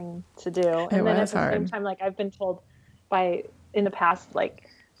hardest thing to do. And then at the same time, like I've been told in the past, like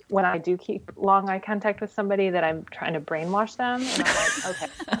when I do keep long eye contact with somebody, that I'm trying to brainwash them. And I'm like, okay.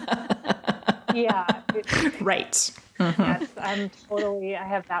 Yeah. Right. Yes, I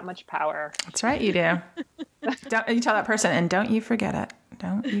have that much power. That's right, you do. Don't you tell that person, and don't you forget it.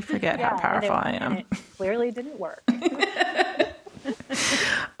 Don't you forget how powerful I am. And it clearly didn't work.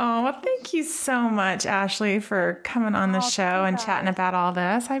 Oh, well, thank you so much, Ashley, for coming on the show and chatting about all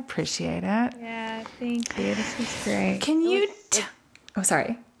this. I appreciate it. Yeah, thank you. This was great. Can you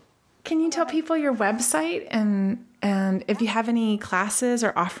Can you tell people your website and if you have any classes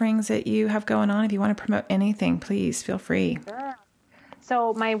or offerings that you have going on, if you want to promote anything, please feel free. Sure.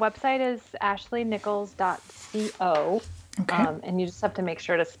 So my website is ashleynichols.co. Okay. And you just have to make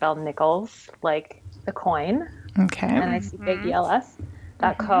sure to spell Nichols like the coin. Okay.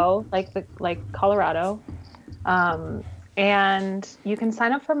 NICHOLS.co, like Colorado. And you can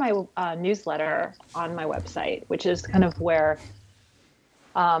sign up for my newsletter on my website, which is kind of where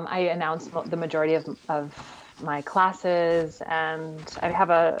I announce the majority of my classes. And I have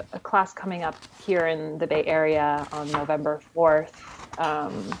a class coming up here in the Bay Area on November 4th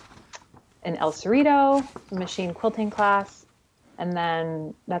in El Cerrito, machine quilting class. And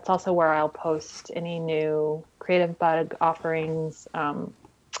then that's also where I'll post any new Creative Bug offerings.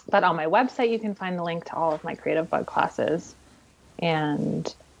 But on my website, you can find the link to all of my Creative Bug classes.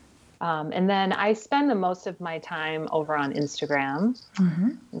 And then I spend the most of my time over on Instagram. Mm-hmm.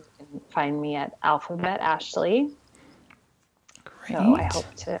 You can find me at Alphabet Ashley. Great. So I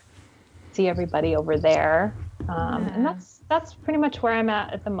hope to see everybody over there. And that's pretty much where I'm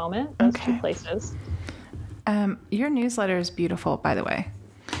at the moment, those two places. Your newsletter is beautiful, by the way.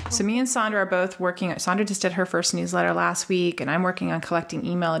 So me and Sandra are both working. Sandra just did her first newsletter last week, and I'm working on collecting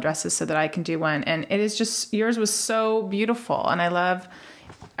email addresses so that I can do one. And it is just, yours was so beautiful. And I love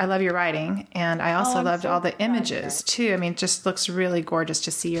your writing. And I also loved all the images too. I mean, it just looks really gorgeous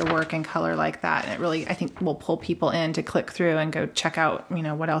to see your work in color like that. And it really, I think, will pull people in to click through and go check out,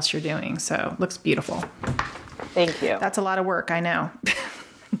 what else you're doing. So it looks beautiful. Thank you. That's a lot of work, I know.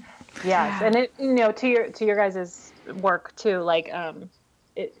 Yes. And it, to your guys' work too, like,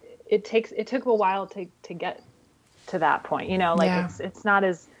 it took a while to get to that point, it's not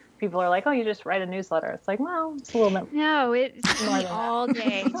as people are like, oh, you just write a newsletter. It's like, well, it's a little bit. No, it took me all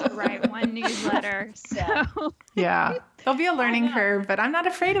day to write one newsletter. So yeah, there'll be a learning curve, but I'm not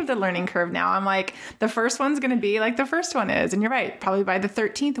afraid of the learning curve now. I'm like, the first one's going to be like the first one is. And you're right. Probably by the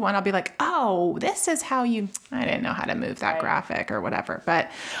 13th one, I'll be like, oh, this is how I didn't know how to move that graphic or whatever,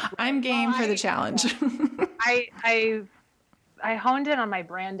 but I'm game for the challenge. I honed in on my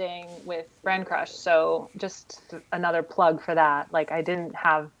branding with Brand Crush. So just another plug for that. Like, I didn't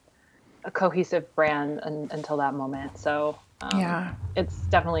have a cohesive brand until that moment. So it's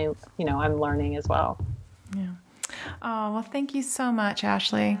definitely, I'm learning as well. Yeah. Oh, well, thank you so much,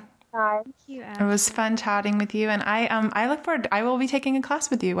 Ashley. Hi. Thank you, Ashley. It was fun chatting with you. And I look forward, I will be taking a class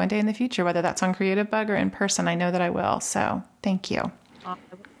with you one day in the future, whether that's on Creative Bug or in person. I know that I will. So thank you. I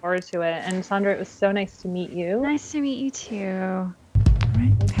look forward to it. And Sandra, it was so nice to meet you. Nice to meet you too. All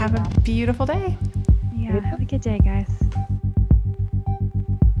right. Have a beautiful day. Yeah. Have a good day, guys.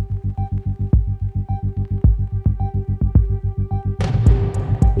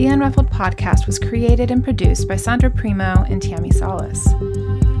 The Unruffled podcast was created and produced by Sandra Primo and Tammy Salas.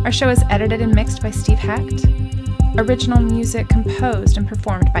 Our show is edited and mixed by Steve Hecht. Original music composed and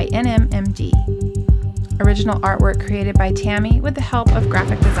performed by NMMD. Original artwork created by Tammy with the help of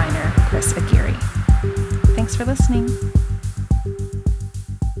graphic designer Chris Aguirre. Thanks for listening.